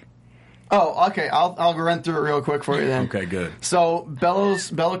pier. Oh, okay. I'll run through it real quick for you then. Okay, good. So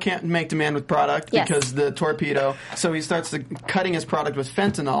Bello can't make demand with product Yes. because the torpedo. So he starts cutting his product with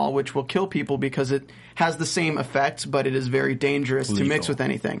fentanyl, which will kill people because it has the same effects, but it is very dangerous to mix Lethal. with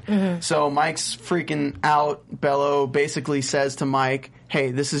anything. So Mike's freaking out. Bello basically says to Mike, hey,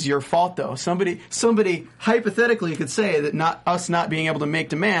 this is your fault though. Somebody hypothetically could say that not being able to make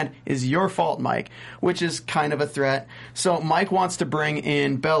demand is your fault, Mike, which is kind of a threat. So Mike wants to bring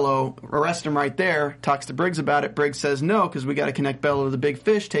in Bello, arrest him right there, talks to Briggs about it. Briggs says no, because we got to connect Bello to the big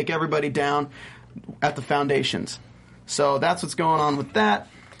fish, take everybody down at the foundations. So that's what's going on with that.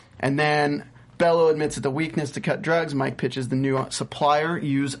 And then Bello admits that the weakness to cut drugs. Mike pitches the new supplier,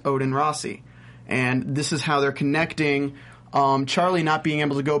 use Odin Rossi. And this is how they're connecting Charlie not being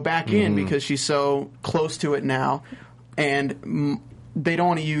able to go back in because she's so close to it now. And they don't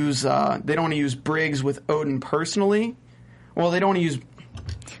want to use Briggs with Odin personally. Well, they don't want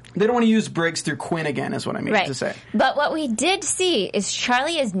to use Briggs through Quinn again, is what I mean to say. But what we did see is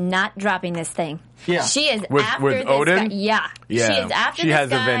Charlie is not dropping this thing. Yeah. She is with this Odin? guy. Yeah. Yeah. She is after she this has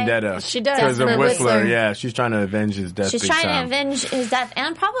guy. a vendetta. She does. Because of The Whistler. Whistler. Yeah, she's trying to avenge his death. She's big trying time. to avenge his death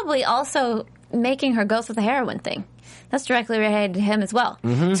and probably also making her ghost with the heroin thing. That's directly related to him as well.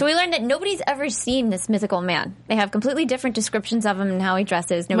 So we learned that nobody's ever seen this mythical man. They have completely different descriptions of him and how he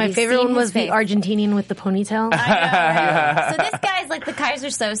dresses. My Nobody's favorite seen one was his the face. Argentinian with the ponytail. I know, right? So this guy's like the Kaiser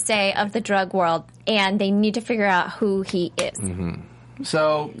Sose of the drug world, and they need to figure out who he is.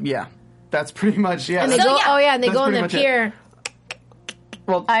 So, yeah. That's pretty much, And they So, go, yeah. and they That's go on pretty the much it. pier.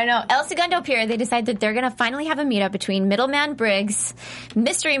 Well, I know. El Segundo Pier, they decide that they're going to finally have a meetup between Middleman Briggs,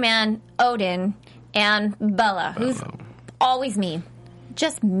 Mystery Man Odin, and Bella, who's always mean.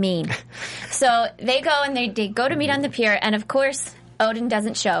 Just mean. So they go and they go to meet on the pier, and of course, Odin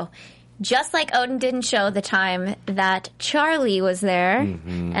doesn't show. Just like Odin didn't show the time that Charlie was there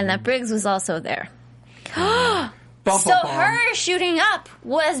and that Briggs was also there. bum, So bum, bum. her shooting up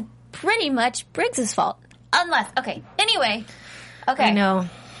was pretty much Briggs' fault. Unless, okay. Anyway. Okay. I know.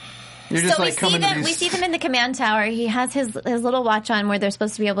 You're just So like coming to these... we see them in the command tower. He has his little watch on where they're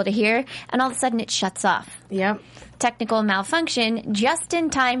supposed to be able to hear, and all of a sudden it shuts off. Yep. Technical malfunction, just in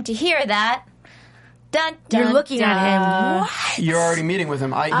time to hear that. Dun, dun, You're looking dun. at him. You're already meeting with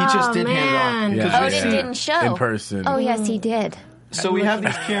him. He just did hand it man. off. Yeah. 'Cause we Odin see- didn't show. In person. Oh, yes, he did. So we have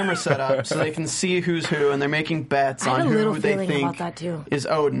these cameras set up so they can see who's who, and they're making bets I had on a little who they feeling think about that, too. is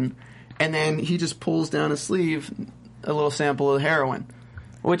Odin. And then he just pulls down his sleeve a little sample of heroin,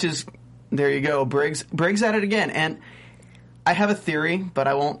 which is, there you go, Briggs at it again. And I have a theory, but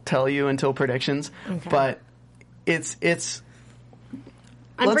I won't tell you until predictions. Okay. But it's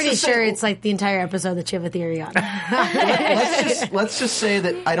I'm Let's pretty just sure say- it's like the entire episode that you have a theory on. let's just say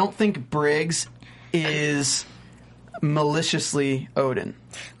that I don't think Briggs is maliciously Odin.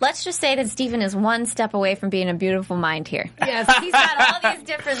 Let's just say that Stephen is one step away from being a beautiful mind here. Yes. He's got all these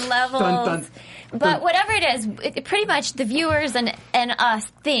different levels. Dun, dun, but whatever it is, pretty much the viewers and us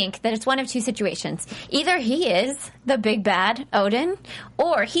think that it's one of two situations. Either he is the big bad Odin,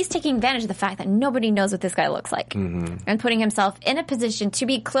 or he's taking advantage of the fact that nobody knows what this guy looks like and putting himself in a position to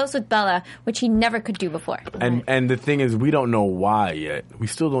be close with Bella, which he never could do before. And the thing is, we don't know why yet. We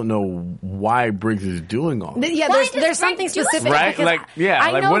still don't know why Briggs is doing all this. Yeah, Why there's does something Briggs do it? specific. Right? because Like, yeah,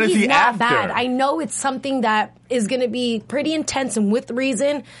 I like, know what is he's he not after? bad. I know it's something that is going to be pretty intense and with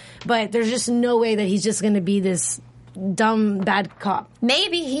reason, but there's just no way that he's just going to be this dumb bad cop.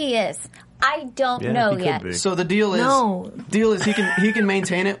 Maybe he is. I don't Yeah, know he could yet. be. So the deal is, No. he can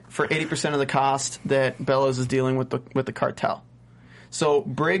maintain it for 80% of the cost that Bellows is dealing with the cartel. So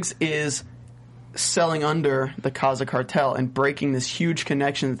Briggs is selling under the Kaza cartel and breaking this huge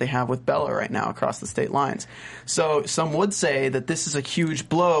connection that they have with Bella right now across the state lines. So some would say that this is a huge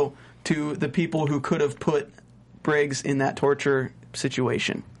blow to the people who could have put Briggs in that torture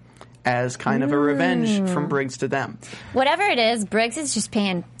situation as kind of a revenge from Briggs to them. Whatever it is, Briggs is just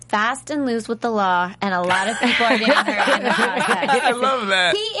paying fast and loose with the law, and a lot of people are getting hurt in the process. I love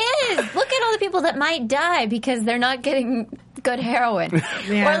that. He is. Look at all the people that might die because they're not getting good heroin.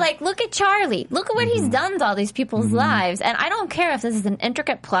 Yeah. Or like, look at Charlie. Look at what he's done to all these people's lives. And I don't care if this is an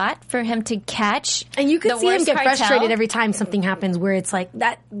intricate plot for him to catch. And you could the see him worst get cartel. frustrated every time something happens where it's like,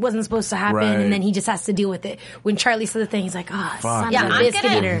 that wasn't supposed to happen, Right. and then he just has to deal with it. When Charlie said the thing, he's like, oh, son Yeah, of a I'm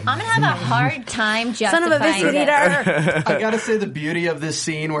biscuit eater. gonna have a hard time Son justifying of a biscuit it. eater. I gotta say the beauty of this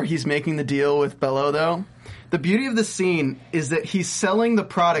scene where he's making the deal with Bello, though. The beauty of the scene is that he's selling the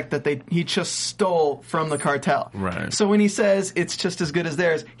product that he just stole from the cartel. Right. So when he says it's just as good as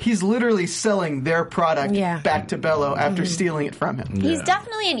theirs, he's literally selling their product Yeah. back to Bello after stealing it from him. He's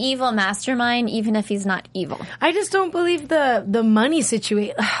definitely an evil mastermind, even if he's not evil. I just don't believe the money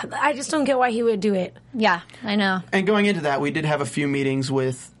situation. I just don't get why he would do it. Yeah, I know. And going into that, we did have a few meetings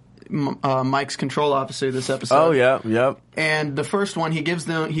with Mike's control officer this episode. Oh, yeah, yep. And the first one, he gives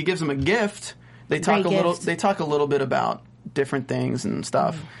them a gift. They talk Great a little. gift. They talk a little bit about different things and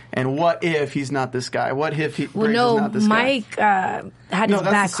stuff. And what if he's not this guy? What if Briggs is not this Mike guy? had No, his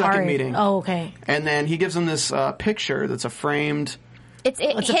that's back the second hard. meeting. Oh, okay. And then he gives him this picture that's a framed. His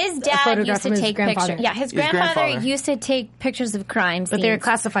dad photograph used from to his take grandfather. pictures. Yeah, his grandfather. grandfather used to take pictures of crime But they're scenes.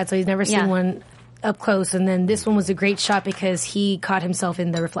 classified, so he's never seen Yeah. one up close. And then this one was a great shot because he caught himself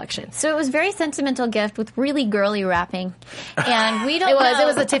in the reflection. So it was a very sentimental gift with really girly wrapping. And we don't It was. know. It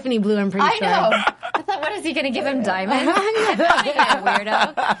was a Tiffany blue, I'm pretty I sure. know. I thought, what is he going to give him, diamonds? Probably a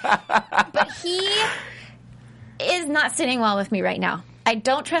weirdo. But he is not sitting well with me right now. I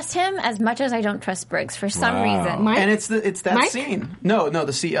don't trust him as much as I don't trust Briggs for some reason. Mike? And it's that Mike? scene. No,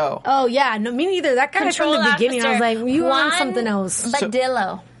 the CO. Oh, yeah. No, me neither. That guy Control from the beginning, I was officer like, you were on Juan something else.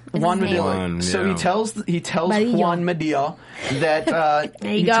 Badillo. is Juan his name. Medilla. So yeah. he tells Badillo. Juan Medilla that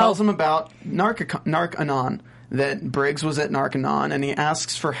There you he go. tells him about Narcanon, that Briggs was at Narcanon, and he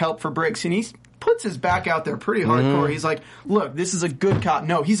asks for help for Briggs, and he puts his back out there pretty hardcore. He's like, "Look, this is a good cop.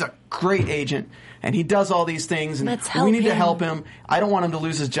 No, he's a great agent, and he does all these things, and Let's help we need to him." help him. I don't want him to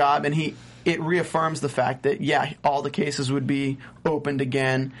lose his job." And it reaffirms the fact that all the cases would be opened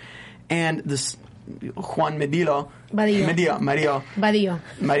again, and this Juan Medilla. Badillo. Mario.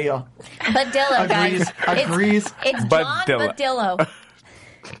 Badillo. Badillo, guys. Agrees. It's John Badillo.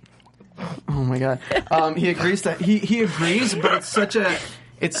 Oh my god. He agrees that he agrees, but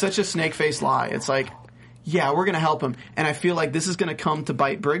it's such a snake-faced lie. It's like, yeah, we're going to help him, and I feel like this is going to come to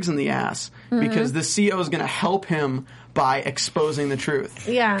bite Briggs in the ass because the CO is going to help him by exposing the truth.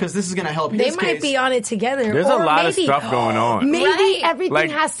 Yeah. Because this is going to help They his might case. be on it together. There's or a lot of maybe- stuff going on. Maybe Right. everything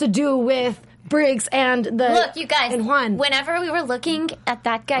Like- has to do with Briggs and the Look, you guys, and Juan. whenever we were looking at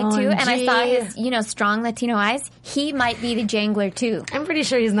that guy too, and I saw his, strong Latino eyes, he might be the Jangler too. I'm pretty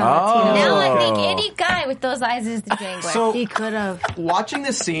sure he's not Oh. Latino. Now I think any guy with those eyes is the Jangler. So He could have. watching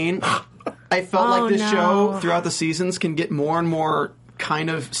this scene, I felt Oh, like this no. show throughout the seasons can get more and more kind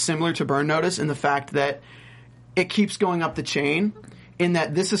of similar to Burn Notice in the fact that it keeps going up the chain. In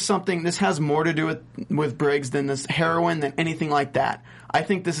that this has more to do with Briggs than this heroin than anything like that. I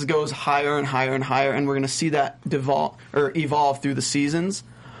think this goes higher and higher and higher, and we're going to see that evolve through the seasons.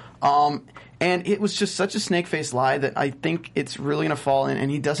 And it was just such a snake-faced lie that I think it's really going to fall in. And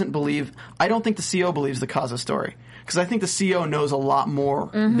he doesn't believe. I don't think the CO believes the Kaza story because I think the CO knows a lot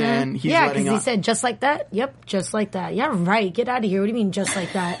more than he's Yeah, letting because he on. said just like that. Yep, just like that. Yeah, right. Get out of here. What do you mean just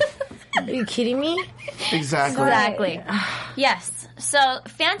like that? Are you kidding me? Exactly. Exactly. Yes. So,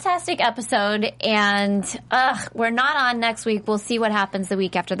 fantastic episode, and we're not on next week. We'll see what happens the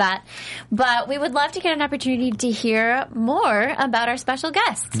week after that. But we would love to get an opportunity to hear more about our special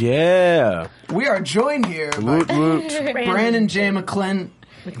guest. Yeah. We are joined here by Woot woot. Brandon J. McClendon.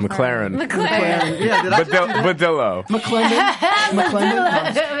 McLaren. Yeah, did I just do that? Badillo. McClendon?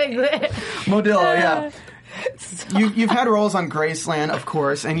 Modillo, yeah. You've had roles on Graceland, of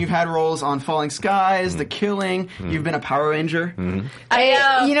course, and you've had roles on Falling Skies, The Killing. You've been a Power Ranger.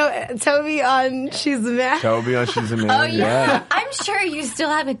 I know. Toby on She's the Man. Toby on She's a Man. Oh, yeah. I'm sure you still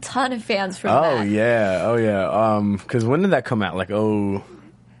have a ton of fans from Oh that. yeah. Oh yeah. Because when did that come out? Like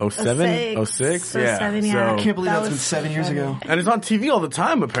 07? 06? Yeah. 07, yeah. So- I can't believe That that's been was 7 years ago. and it's on TV all the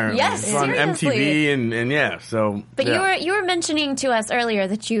time, apparently. Yes, it's on seriously. MTV and yeah. So. But yeah. you were mentioning to us earlier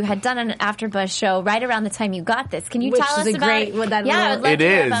that you had done an AfterBuzz show right around the time you got this. Can you Which tell is us a about great- what that Yeah, I would love It to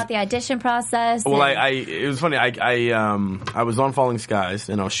hear is. about the audition process. Well, and- it was funny. I was on Falling Skies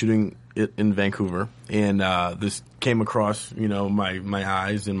and I was shooting it in Vancouver, and this came across my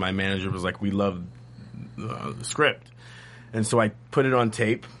eyes, and my manager was like, "We love the script," and so I put it on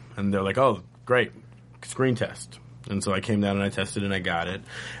tape, and they're like, "Oh, great, screen test." And so I came down and I tested and I got it.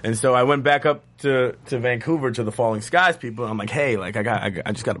 And so I went back up to Vancouver to the Falling Skies people. And I'm like, "Hey, like I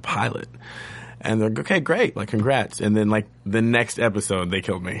just got a pilot." And they're like, "Okay, great, like congrats." And then like the next episode, they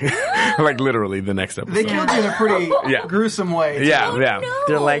killed me. Like literally the next episode. They killed you in a pretty Yeah. gruesome way. Yeah, yeah. no.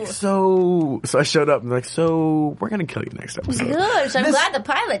 They're like, so I showed up and they're like, so we're gonna kill you next episode. Good. So I'm glad the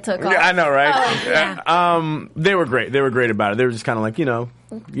pilot took off. Yeah, I know, right? Oh, yeah. They were great. They were great about it. They were just kind of like,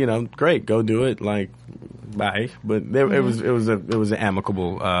 great, go do it. Like, bye. But it was an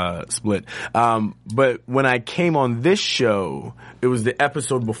amicable split. But when I came on this show, it was the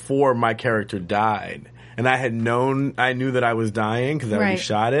episode before my character died, and I knew that I was dying because I already Right.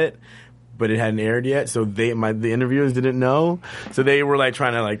 shot it. But it hadn't aired yet, so the interviewers didn't know. So they were like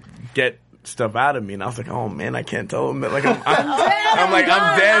trying to like get stuff out of me, and I was like, "Oh man, I can't tell them that like I'm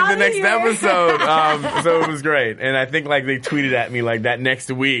dead the next episode." So it was great, and I think like they tweeted at me like that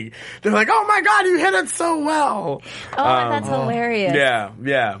next week. They're like, "Oh my god, you hit it so well!" Oh, that's hilarious.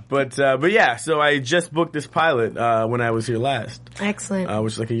 Yeah, but yeah. So I just booked this pilot when I was here last, Excellent. which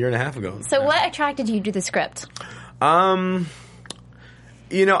was like a year and a half ago. So what attracted you to the script?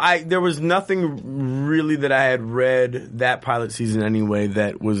 You know, there was nothing really that I had read that pilot season anyway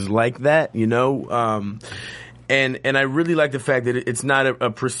that was like that, you know? And I really like the fact that it's not a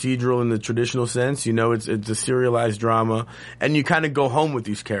procedural in the traditional sense, you know, it's a serialized drama, and you kind of go home with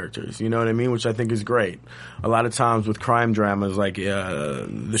these characters, you know what I mean? Which I think is great. A lot of times with crime dramas, like,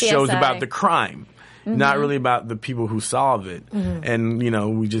 the show's about the crime. Not really about the people who solve it. And, you know,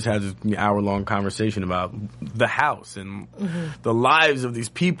 we just had this hour-long conversation about the house and the lives of these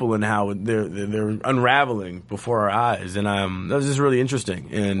people and how they're unraveling before our eyes. And that was just really interesting.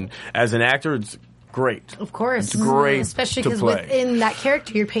 And as an actor, it's great. Of course. It's great especially to because play. within that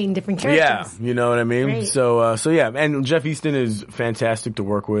character, you're playing different characters. Yeah, you know what I mean? Great. So yeah. And Jeff Easton is fantastic to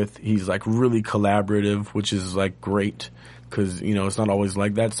work with. He's, like, really collaborative, which is, like, great. Because, you know, it's not always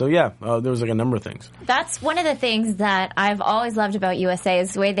like that. So, yeah, there was, like, a number of things. That's one of the things that I've always loved about USA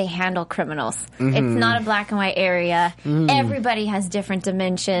is the way they handle criminals. It's not a black and white area. Everybody has different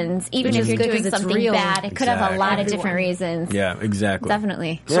dimensions. Even if you're good doing 'cause it's something real. bad, it could have a lot of Everyone. different reasons. Yeah, exactly.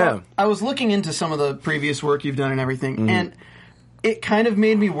 Definitely. Yeah. I was looking into some of the previous work you've done and everything, and it kind of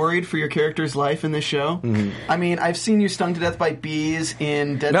made me worried for your character's life in this show. I mean, I've seen you stung to death by bees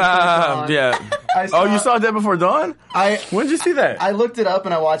in Dead Before Dawn. Yeah. You saw Dead Before Dawn? When did you see that? I looked it up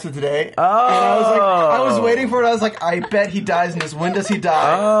and I watched it today. Oh. And I was waiting for it. I was like, I bet he dies in this. When does he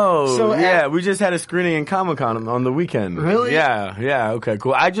die? Oh, So yeah. We just had a screening in Comic-Con on the weekend. Really? Yeah. Okay,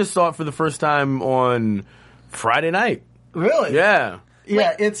 cool. I just saw it for the first time on Friday night. Really? Yeah.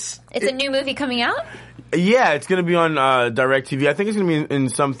 Yeah, Wait, it's a new movie coming out? Yeah, it's going to be on DirecTV. I think it's going to be in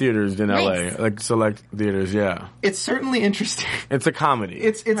some theaters in Nice. LA, like select theaters. Yeah, it's certainly interesting. it's a comedy.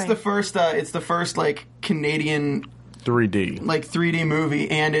 It's the first like Canadian 3D. like 3D movie,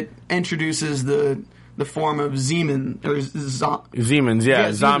 and it introduces the form of Zeman or Demons, yeah,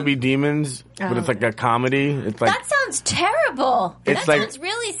 Yeah, zombie demons. demons, but it's like a comedy. It's like That sounds terrible. It's That like- sounds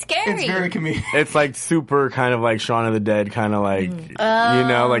really scary. It's very comedic. it's like super kind of like Shaun of the Dead, kind of like you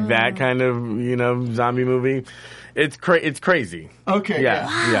know, like that kind of zombie movie. It's crazy. Okay, Yeah,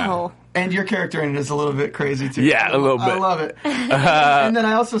 Wow. And your character in it is a little bit crazy too. Yeah, a little I bit. love it. And then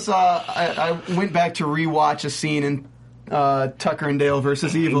I also saw. I went back to rewatch a scene in Tucker and Dale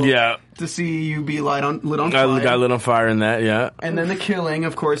versus Evil. Yeah. To see you be lit on I fire. got lit on fire in that. Yeah, And then the killing,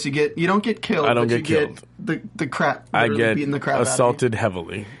 of course, you don't get killed. I don't but get you killed. Get the crap. I literally get beating the crap assaulted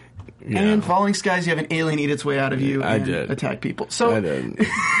heavily. Out of you. And Falling Skies, you have an alien eat its way out of you I and did. attack people. So I did.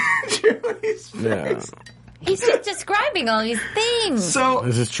 Julie's Yeah, face. He's just describing all these things. So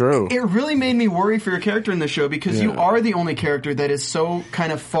this is true. it really made me worry for your character in the show because you are the only character that is so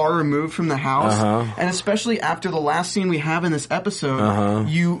kind of far removed from the house, and especially after the last scene we have in this episode,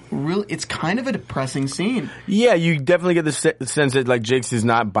 it's kind of a depressing scene. Yeah, you definitely get the sense that like Jakes is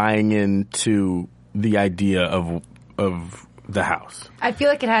not buying into the idea of the house. I feel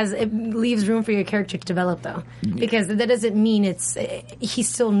like it leaves room for your character to develop, though, because that doesn't mean he's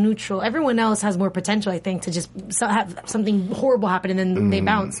still neutral. Everyone else has more potential, I think, to just have something horrible happen and then they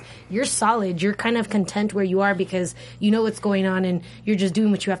bounce. You're solid. You're kind of content where you are because you know what's going on and you're just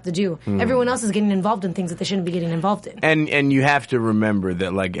doing what you have to do. Everyone else is getting involved in things that they shouldn't be getting involved in. And you have to remember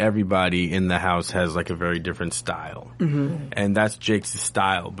that like everybody in the house has like a very different style, and that's Jake's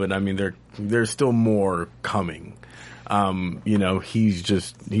style. But I mean, there's still more coming. You know, he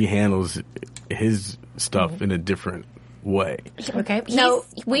handles his stuff in a different way. Okay.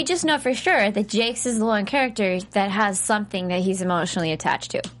 We just know for sure that Jake's is the one character that has something that he's emotionally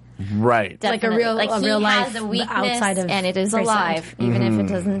attached to. Right. Like a Definitely. real- like a he real has life a weakness, outside of and it is Graceland. alive, even if it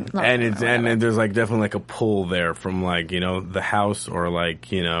doesn't. Look And or it's whatever. and there's like definitely like a pull there from like, you know, the house or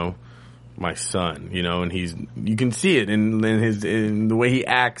like, you know, my son, you know, and you can see it in the way he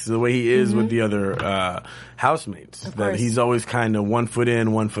acts, the way he is with the other housemates. That course. he's always kind of 1 foot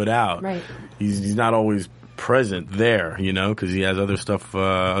in, 1 foot out. Right. He's not always present there, you know, because he has other stuff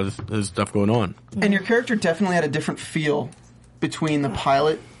going on. And your character definitely had a different feel between the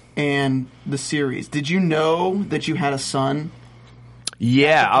pilot and the series. Did you know that you had a son?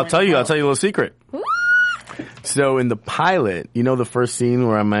 Yeah, I'll tell you a point. little secret. So in the pilot, you know the first scene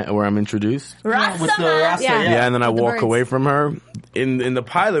where I'm introduced? Rasta With the Man. Rasta, Yeah. Yeah, and then I With the walk birds. away from her. In the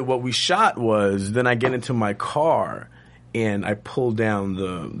pilot, what we shot was then I get into my car and I pull down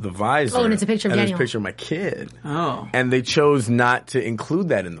the visor. Oh, and it's a picture of and there's a Daniel. picture of my kid. Oh. And they chose not to include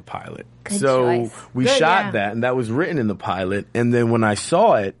that in the pilot. Good so choice. we Good, shot yeah. that, and that was written in the pilot. And then when I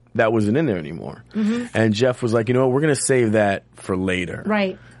saw it, that wasn't in there anymore. And Jeff was like, you know what, we're going to save that for later.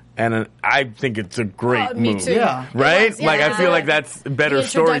 Right. And I think it's a great Me move. too. Yeah. Right? It was, yeah. Like, I feel like that's better The introduction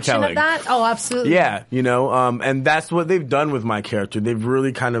storytelling. of that? Oh, absolutely. Yeah, you know, and that's what they've done with my character. They've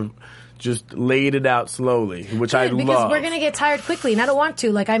really kind of just laid it out slowly, which I Good, because love. we're gonna get tired quickly, and I don't want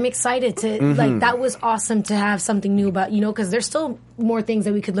to. Like, I'm excited to like that was awesome to have something new about because there's still more things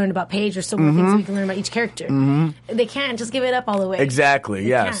that we could learn about Paige. There's still more things that we can learn about each character. They can't just give it up all the way. Exactly.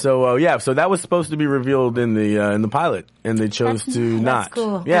 Yeah. can't. So so that was supposed to be revealed in the pilot, and they chose to not.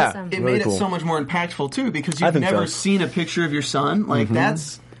 cool. Yeah. Awesome. It really made cool. it so much more impactful too, because I you've think never so. seen a picture of your son. Like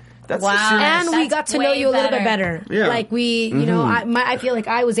that's Wow. a serious- And we That's got to know way you a little bit better. better. Yeah. Like we, I feel like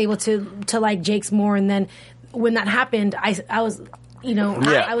I was able to like Jake's more, and then when that happened, I was,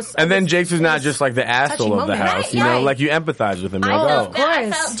 Yeah. I was. and then Jake's was it not was just like the asshole touching of the moment. house, Right, you know, right. like you empathize with him. You're I like, felt oh. bad. I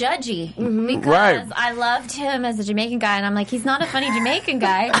course. felt judgy because Right. I loved him as a Jamaican guy, and I'm like, he's not a funny Jamaican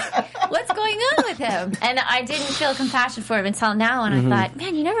guy. What's going on with him? And I didn't feel compassion for him until now, and I thought,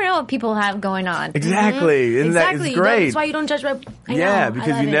 man, you never know what people have going on. Exactly. And Exactly. that is You don't- great. That's why you don't judge. Yeah, I because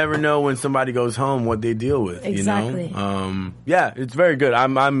love you it. never know when somebody goes home what they deal with. Exactly. You know? Yeah, it's very good.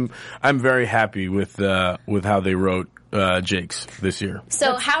 I'm very happy with how they wrote Jake's this year.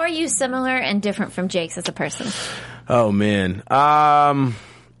 So, how are you similar and different from Jake's as a person? Oh man.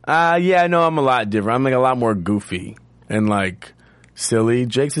 Yeah, no, I'm a lot different. I'm like a lot more goofy and like silly.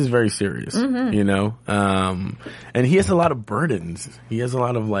 Jake's is very serious, you know? And he has a lot of burdens. He has a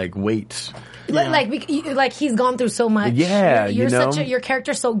lot of like weight. Like he's gone through so much. Yeah, you're you know? such your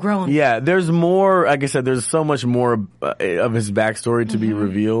character's so grown. Yeah, there's more, like I said, there's so much more of his backstory to be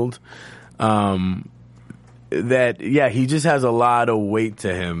revealed. That, yeah, he just has a lot of weight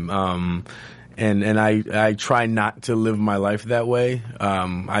to him. And I try not to live my life that way.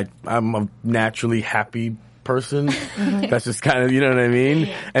 I'm a naturally happy person. That's just kind of, you know what I mean?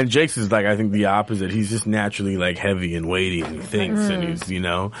 And Jake's is like, I think the opposite. He's just naturally like heavy and weighty and he thinks and he's, you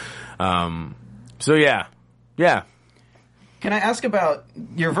know. So yeah. Yeah. Can I ask about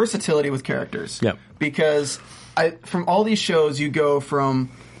your versatility with characters? Yep. Because from all these shows, you go from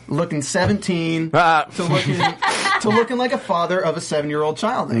looking 17 Ah. to looking like a father of a 7-year-old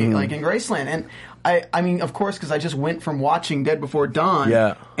child, like in Graceland. And I mean, of course, because I just went from watching Dead Before Dawn,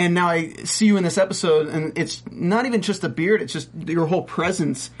 Yeah. and now I see you in this episode, and it's not even just a beard; it's just your whole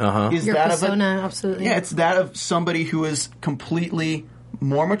presence is Your that persona, of absolutely. Yeah, it's that of somebody who is completely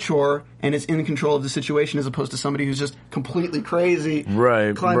more mature and is in control of the situation, as opposed to somebody who's just completely crazy.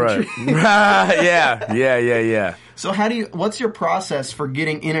 Right. climbing trees. Yeah. So what's your process for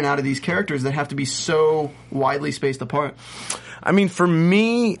getting in and out of these characters that have to be so widely spaced apart? I mean, for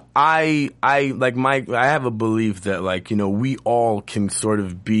me, I have a belief that, like, you know, we all can sort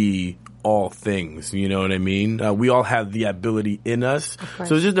of be all things, you know what I mean? We all have the ability in us.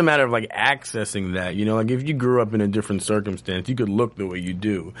 So it's just a matter of, like, accessing that, you know? Like, if you grew up in a different circumstance, you could look the way you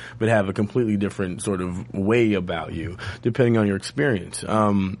do, but have a completely different sort of way about you, depending on your experience.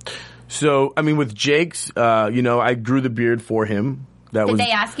 So, I mean, with Jake's, you know, I grew the beard for him. Did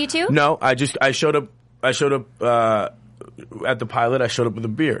they ask you to? No, I showed up, at the pilot, I showed up with a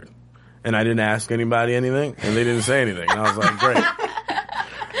beard. And I didn't ask anybody anything, and they didn't say anything. And I was like, great.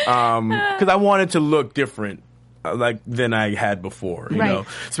 Because I wanted to look different, than I had before, you know?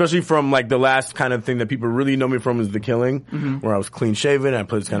 Especially from, like, the last kind of thing that people really know me from is The Killing, where I was clean-shaven, I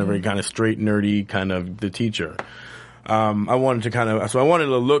played this kind of very kind of straight, nerdy kind of the teacher. I wanted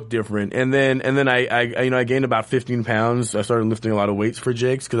to look different. And then I gained about 15 pounds. I started lifting a lot of weights for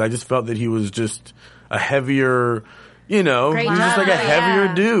Jake's, because I just felt that he was just a heavier, you know, Great he was just like a job. heavier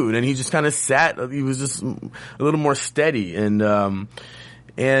Yeah. dude, and he just kind of he was just a little more steady, and the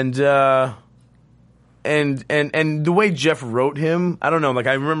way Jeff wrote him, I don't know, like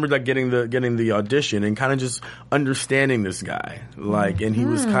I remember like getting the audition and kind of just understanding this guy, like, and he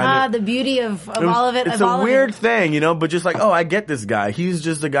was kind of the beauty of all of it. It's of a all weird of it. thing, you know, but just like, oh, I get this guy. He's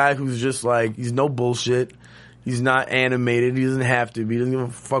just a guy who's just like, he's no bullshit. He's not animated. He doesn't have to be. He doesn't give a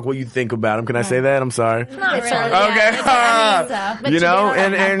fuck what you think about him. Can I say that? I'm sorry. Not really. Okay. So. You know,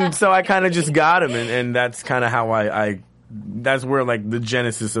 and so I kind of just got him, and that's kind of how I that's where like the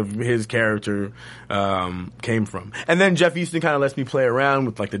genesis of his character came from. And then Jeff Easton kind of lets me play around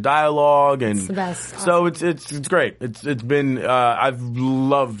with like the dialogue, and It's the best. so it's great. It's been I've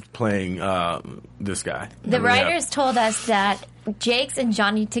loved playing this guy. The I really have. writers told us that Jake's and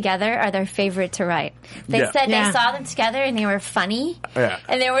Johnny together are their favorite to write. They Yeah. said Yeah. they saw them together and they were funny. Yeah.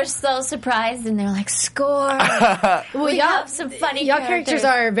 And they were so surprised and they're like, score. Well, We y'all have some funny Y'all characters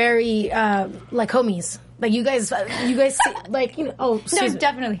are very like homies. Like you guys like, you know. Oh, excuse me.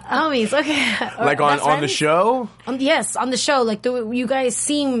 definitely. Homies. Okay. Like on Best the friends? show. Yes, on the show. Like you guys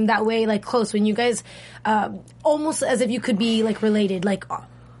seem that way, like close. When you guys almost as if you could be like related, like.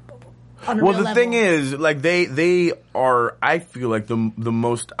 On a Well, real the level. thing is, like they are, I feel like the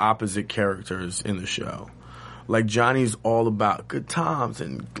most opposite characters in the show. like Johnny's all about good times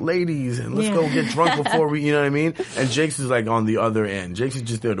and ladies and let's go get drunk before we, you know what I mean? And Jake's is like on the other end. Jake's is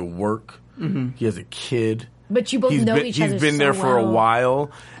just there to work. He has a kid. But you both know each other. He's been there for a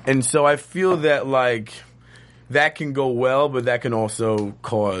while. And so I feel that like that can go well, but that can also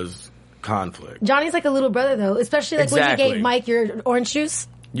cause conflict. Johnny's like a little brother though, especially like when he gave Mike your orange juice.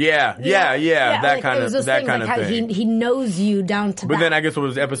 Yeah, that like, kind of thing. He knows you down to. But then I guess it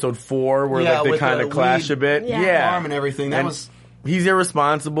was episode 4 where like they kind of clash a bit. Arm and everything. That was he's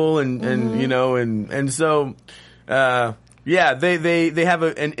irresponsible and you know and so they have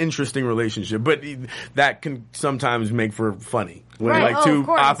an interesting relationship, but that can sometimes make for funny when like two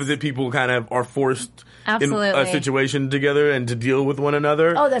opposite people kind of are forced. Absolutely. In a situation together and to deal with one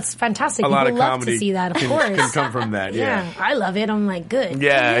another. Oh, that's fantastic. A lot of love comedy to see that, of course. Can come from that, yeah. I love it. I'm like, good.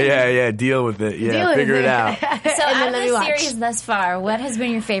 Yeah. Deal with it. Yeah, figure it out. So out of the series thus far, what has been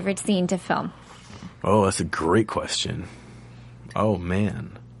your favorite scene to film? Oh, that's a great question. Oh,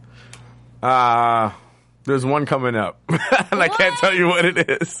 man. There's one coming up. And I can't tell you what it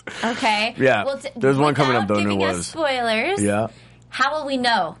is. Okay. Yeah. Well, there's one coming up, though, there was. Us spoilers. Yeah. How will we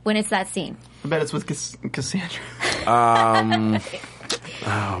know when it's that scene? I bet it's with Cassandra.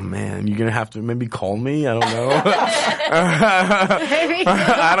 Oh man, you're gonna have to maybe call me. I don't know.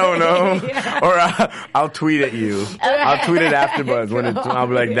 I don't know. Or I'll tweet at you. Okay. I'll tweet at AfterBuzz when I'll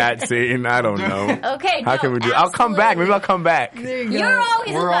be like that scene. I don't know. Okay. How can we do it? I'll come back. Maybe I'll come back. You're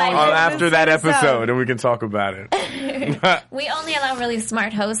always invited. After that episode, and we can talk about it. We only allow really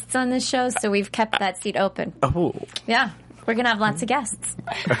smart hosts on this show, so we've kept that seat open. Oh. Yeah. We're going to have lots of guests.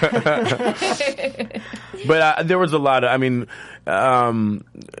 But there was a lot of, I mean,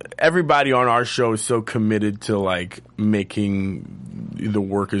 everybody on our show is so committed to like making the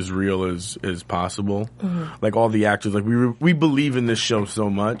work as real as possible. Like all the actors, like we believe in this show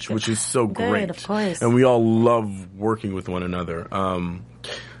so much, which is so great. Of course. And we all love working with one another.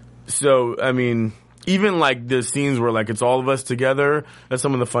 So, I mean, even like the scenes where like it's all of us together, that's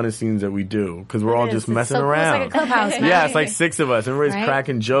some of the funnest scenes that we do because we're all just messing around. It's like a clubhouse, man. Yeah, it's like 6 of us. Everybody's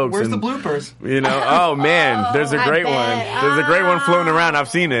cracking jokes. Where's the bloopers? You know, oh man, there's a great one. There's a great one floating around. I've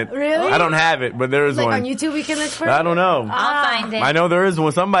seen it. Really? I don't have it, but there is like one. On YouTube we can look for it? I don't know. I'll find it. I know there is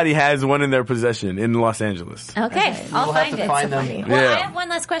one. Somebody has one in their possession in Los Angeles. Okay, I'll find it. Find them. Well, I have one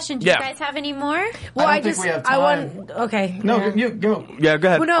last question. Do you guys have any more? Well, I think we have time. Okay. No, you go. Yeah, go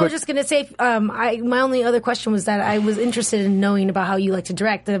ahead. Well, no, I was just gonna say, my only other question was that I was interested in knowing about how you like to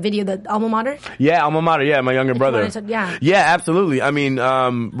direct the video, the Alma Mater. Yeah, Alma Mater. Yeah, my younger brother. Yeah, absolutely. I mean,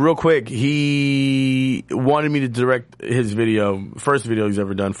 real quick, he wanted me to direct his first video he's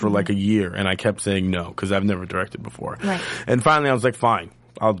ever done for like a year, and I kept saying no because I've never directed before. Right. And finally, I was like, fine.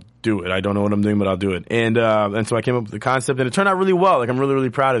 I'll do it. I don't know what I'm doing, but I'll do it. And so I came up with the concept, and it turned out really well. Like, I'm really, really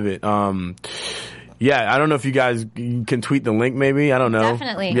proud of it. Yeah, I don't know if you guys can tweet the link maybe. I don't know.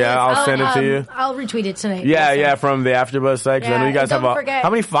 Definitely. Yeah, I'll send it to you. I'll retweet it tonight. Yeah, from the AfterBuzz site. I know you guys have how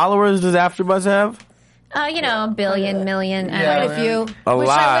many followers does AfterBuzz have? A billion, million. Quite a few. A lot.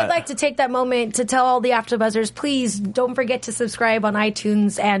 I would like to take that moment to tell all the AfterBuzzers, please don't forget to subscribe on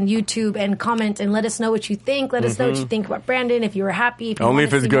iTunes and YouTube and comment and let us know what you think. Let us know what you think about Brandon. If you were happy. If you Only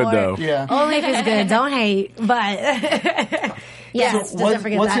if it's good, though. Yeah. Only if it's good. Don't hate. But yes, so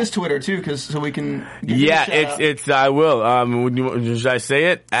what's his Twitter too? So we can. It's. I will. Should I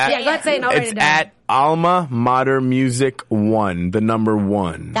say it? Go ahead, say it. It's at Alma Mater Music 1, the number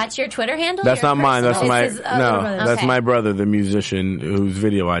 1. That's your Twitter handle? That's not mine. That's That's my brother, the musician whose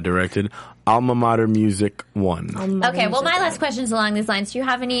video I directed. Alma Mater Music 1. Okay, well, my last question is along these lines. Do you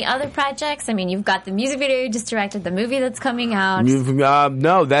have any other projects? I mean, you've got the music video you just directed, the movie that's coming out.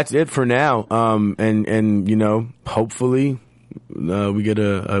 No, that's it for now. And you know, hopefully we get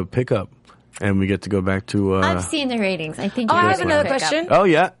a pickup. And we get to go back to. I've seen the ratings. I think. I have another question. Oh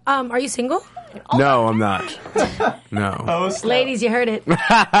yeah. Are you single? No, I'm not. No. Ladies, you heard it. He's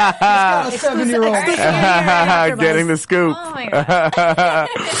got a 7-year-old. Getting the scoop. Oh my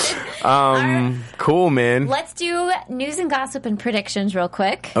god. Cool, man. Let's do news and gossip and predictions real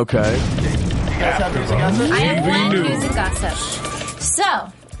quick. Okay. You guys have news and gossip? I have one news and gossip. So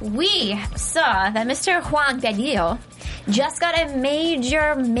we saw that Mr. Juan Badillo just got a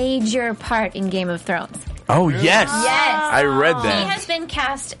major part in Game of Thrones. Oh, yes. Yes. I read that. He has been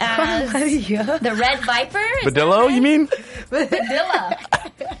cast as the Red Viper. Badillo, you mean? Badilla.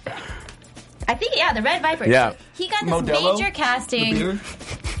 I think, the Red Viper. Yeah. He got this Modelo? major casting.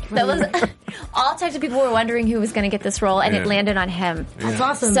 That was all types of people were wondering who was going to get this role, and it landed on him. That's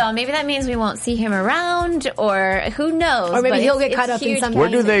awesome. So maybe that means we won't see him around, or who knows? Or maybe he'll get caught up in something. Where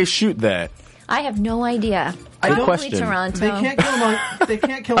do they shoot that? I have no idea. Good Probably question. Toronto. They can't kill him on. They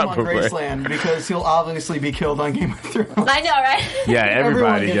can't kill him on Probably. Graceland because he'll obviously be killed on Game of Thrones. I know, right? Yeah, everybody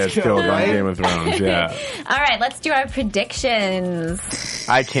Everyone gets gets killed killed, on right? Game of Thrones. Yeah, All right, let's do our predictions.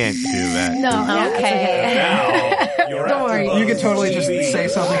 I can't do that. No. Okay. Don't worry. You could totally just say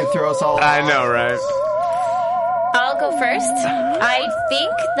something and throw us all. I know, right? I'll go first. I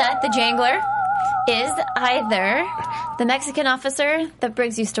think that the Jangler is either the Mexican officer that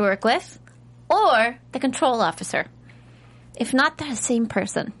Briggs used to work with or the control officer. If not, they're the same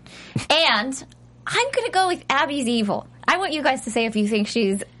person. And I'm going to go with Abby's evil. I want you guys to say if you think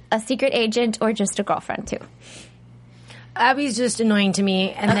she's a secret agent or just a girlfriend, too. Abby's just annoying to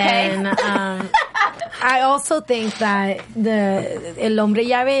me. And then I also think that the El Hombre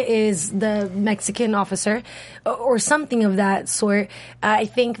Llave is the Mexican officer or something of that sort. I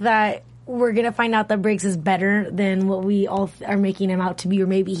think that we're going to find out that Briggs is better than what we all are making him out to be, or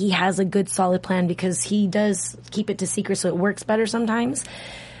maybe he has a good solid plan because he does keep it to secret so it works better sometimes.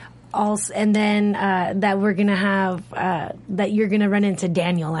 Also, and then that we're going to have, that you're going to run into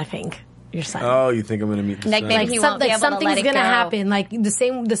Daniel, I think. Your son. Oh, you think I'm going to meet the Like son? maybe he won't be able to let something's it gonna go. happen. Like the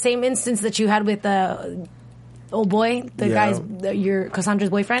same instance that you had with old boy, the Yeah. guy's your Cassandra's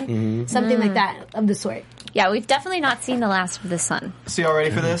boyfriend, something like that of the sort. Yeah, we've definitely not seen the last of the sun. So y'all ready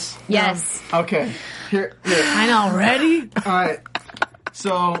for this? Yes. Okay. Here. I know, ready? All right.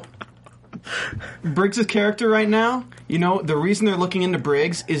 So, Briggs' character right now, you know, the reason they're looking into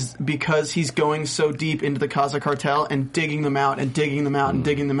Briggs is because he's going so deep into the Kazakh cartel and digging them out and digging them out and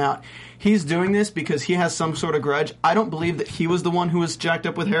digging them out. He's doing this because he has some sort of grudge. I don't believe that he was the one who was jacked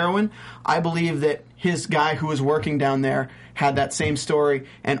up with heroin. I believe that his guy who was working down there had that same story,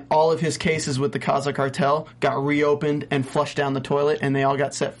 and all of his cases with the Kazakh cartel got reopened and flushed down the toilet, and they all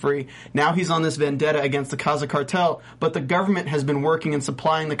got set free. Now he's on this vendetta against the Kazakh cartel, but the government has been working and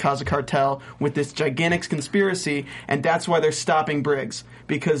supplying the Kazakh cartel with this gigantic conspiracy, and that's why they're stopping Briggs,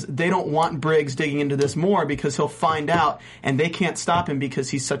 because they don't want Briggs digging into this more because he'll find out, and they can't stop him because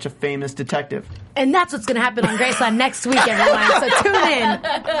he's such a famous detective. And that's what's going to happen on Graceland next week, everyone. So tune in.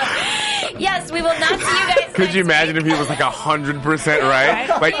 Yes, we will not see you guys. Could you imagine if he was like 100% right?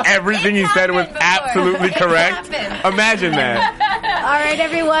 Like everything he said was absolutely correct? Imagine that. All right,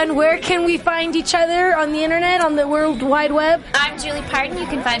 everyone. Where can we find each other on the internet, on the World Wide Web? I'm Julie Parton. You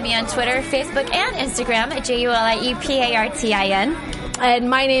can find me on Twitter, Facebook, and Instagram at JULIEPARTIN. And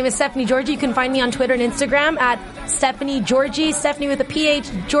my name is Stephanie Georgie. You can find me on Twitter and Instagram at Stephanie Georgie. Stephanie with a PH,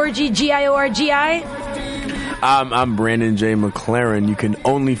 Georgie, Giorgi. I'm Brandon J. McLaren. You can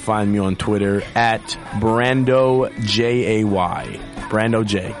only find me on Twitter at Brando Jay. Brando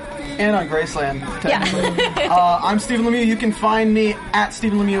J. And on Graceland, technically. I'm Stephen Lemieux. You can find me at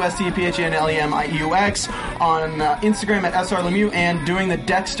Stephen Lemieux, StephenLemieux, on Instagram at SR Lemieux, and doing the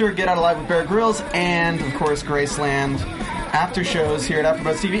Dexter Get Out Alive with Bear Grylls, and, of course, Graceland after shows here at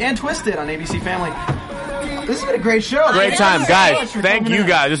AfterBuzz TV, and Twisted on ABC Family. This has been a great show. Great time, guys. Thank you,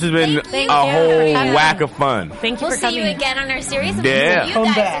 guys. This has been Thank a you. whole Yeah. whack of fun. Thank you We'll for see coming. you again on our series. And Yeah. we'll see you Come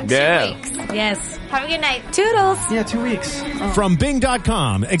guys back. in 2 Yeah. weeks. Yes. Have a good night. Toodles. Yeah, 2 weeks. From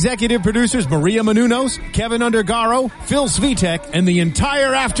Bing.com, executive producers Maria Menounos, Kevin Undergaro, Phil Svitek, and the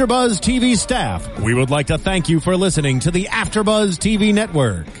entire AfterBuzz TV staff, we would like to thank you for listening to the AfterBuzz TV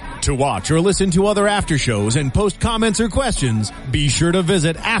network. To watch or listen to other after shows and post comments or questions, be sure to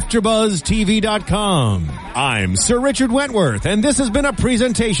visit AfterBuzzTV.com. I'm Sir Richard Wentworth, and this has been a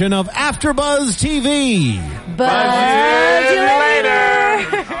presentation of AfterBuzz TV. Buzz you later.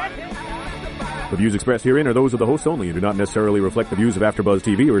 The views expressed herein are those of the hosts only and do not necessarily reflect the views of AfterBuzz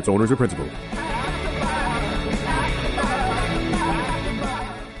TV or its owners or principals.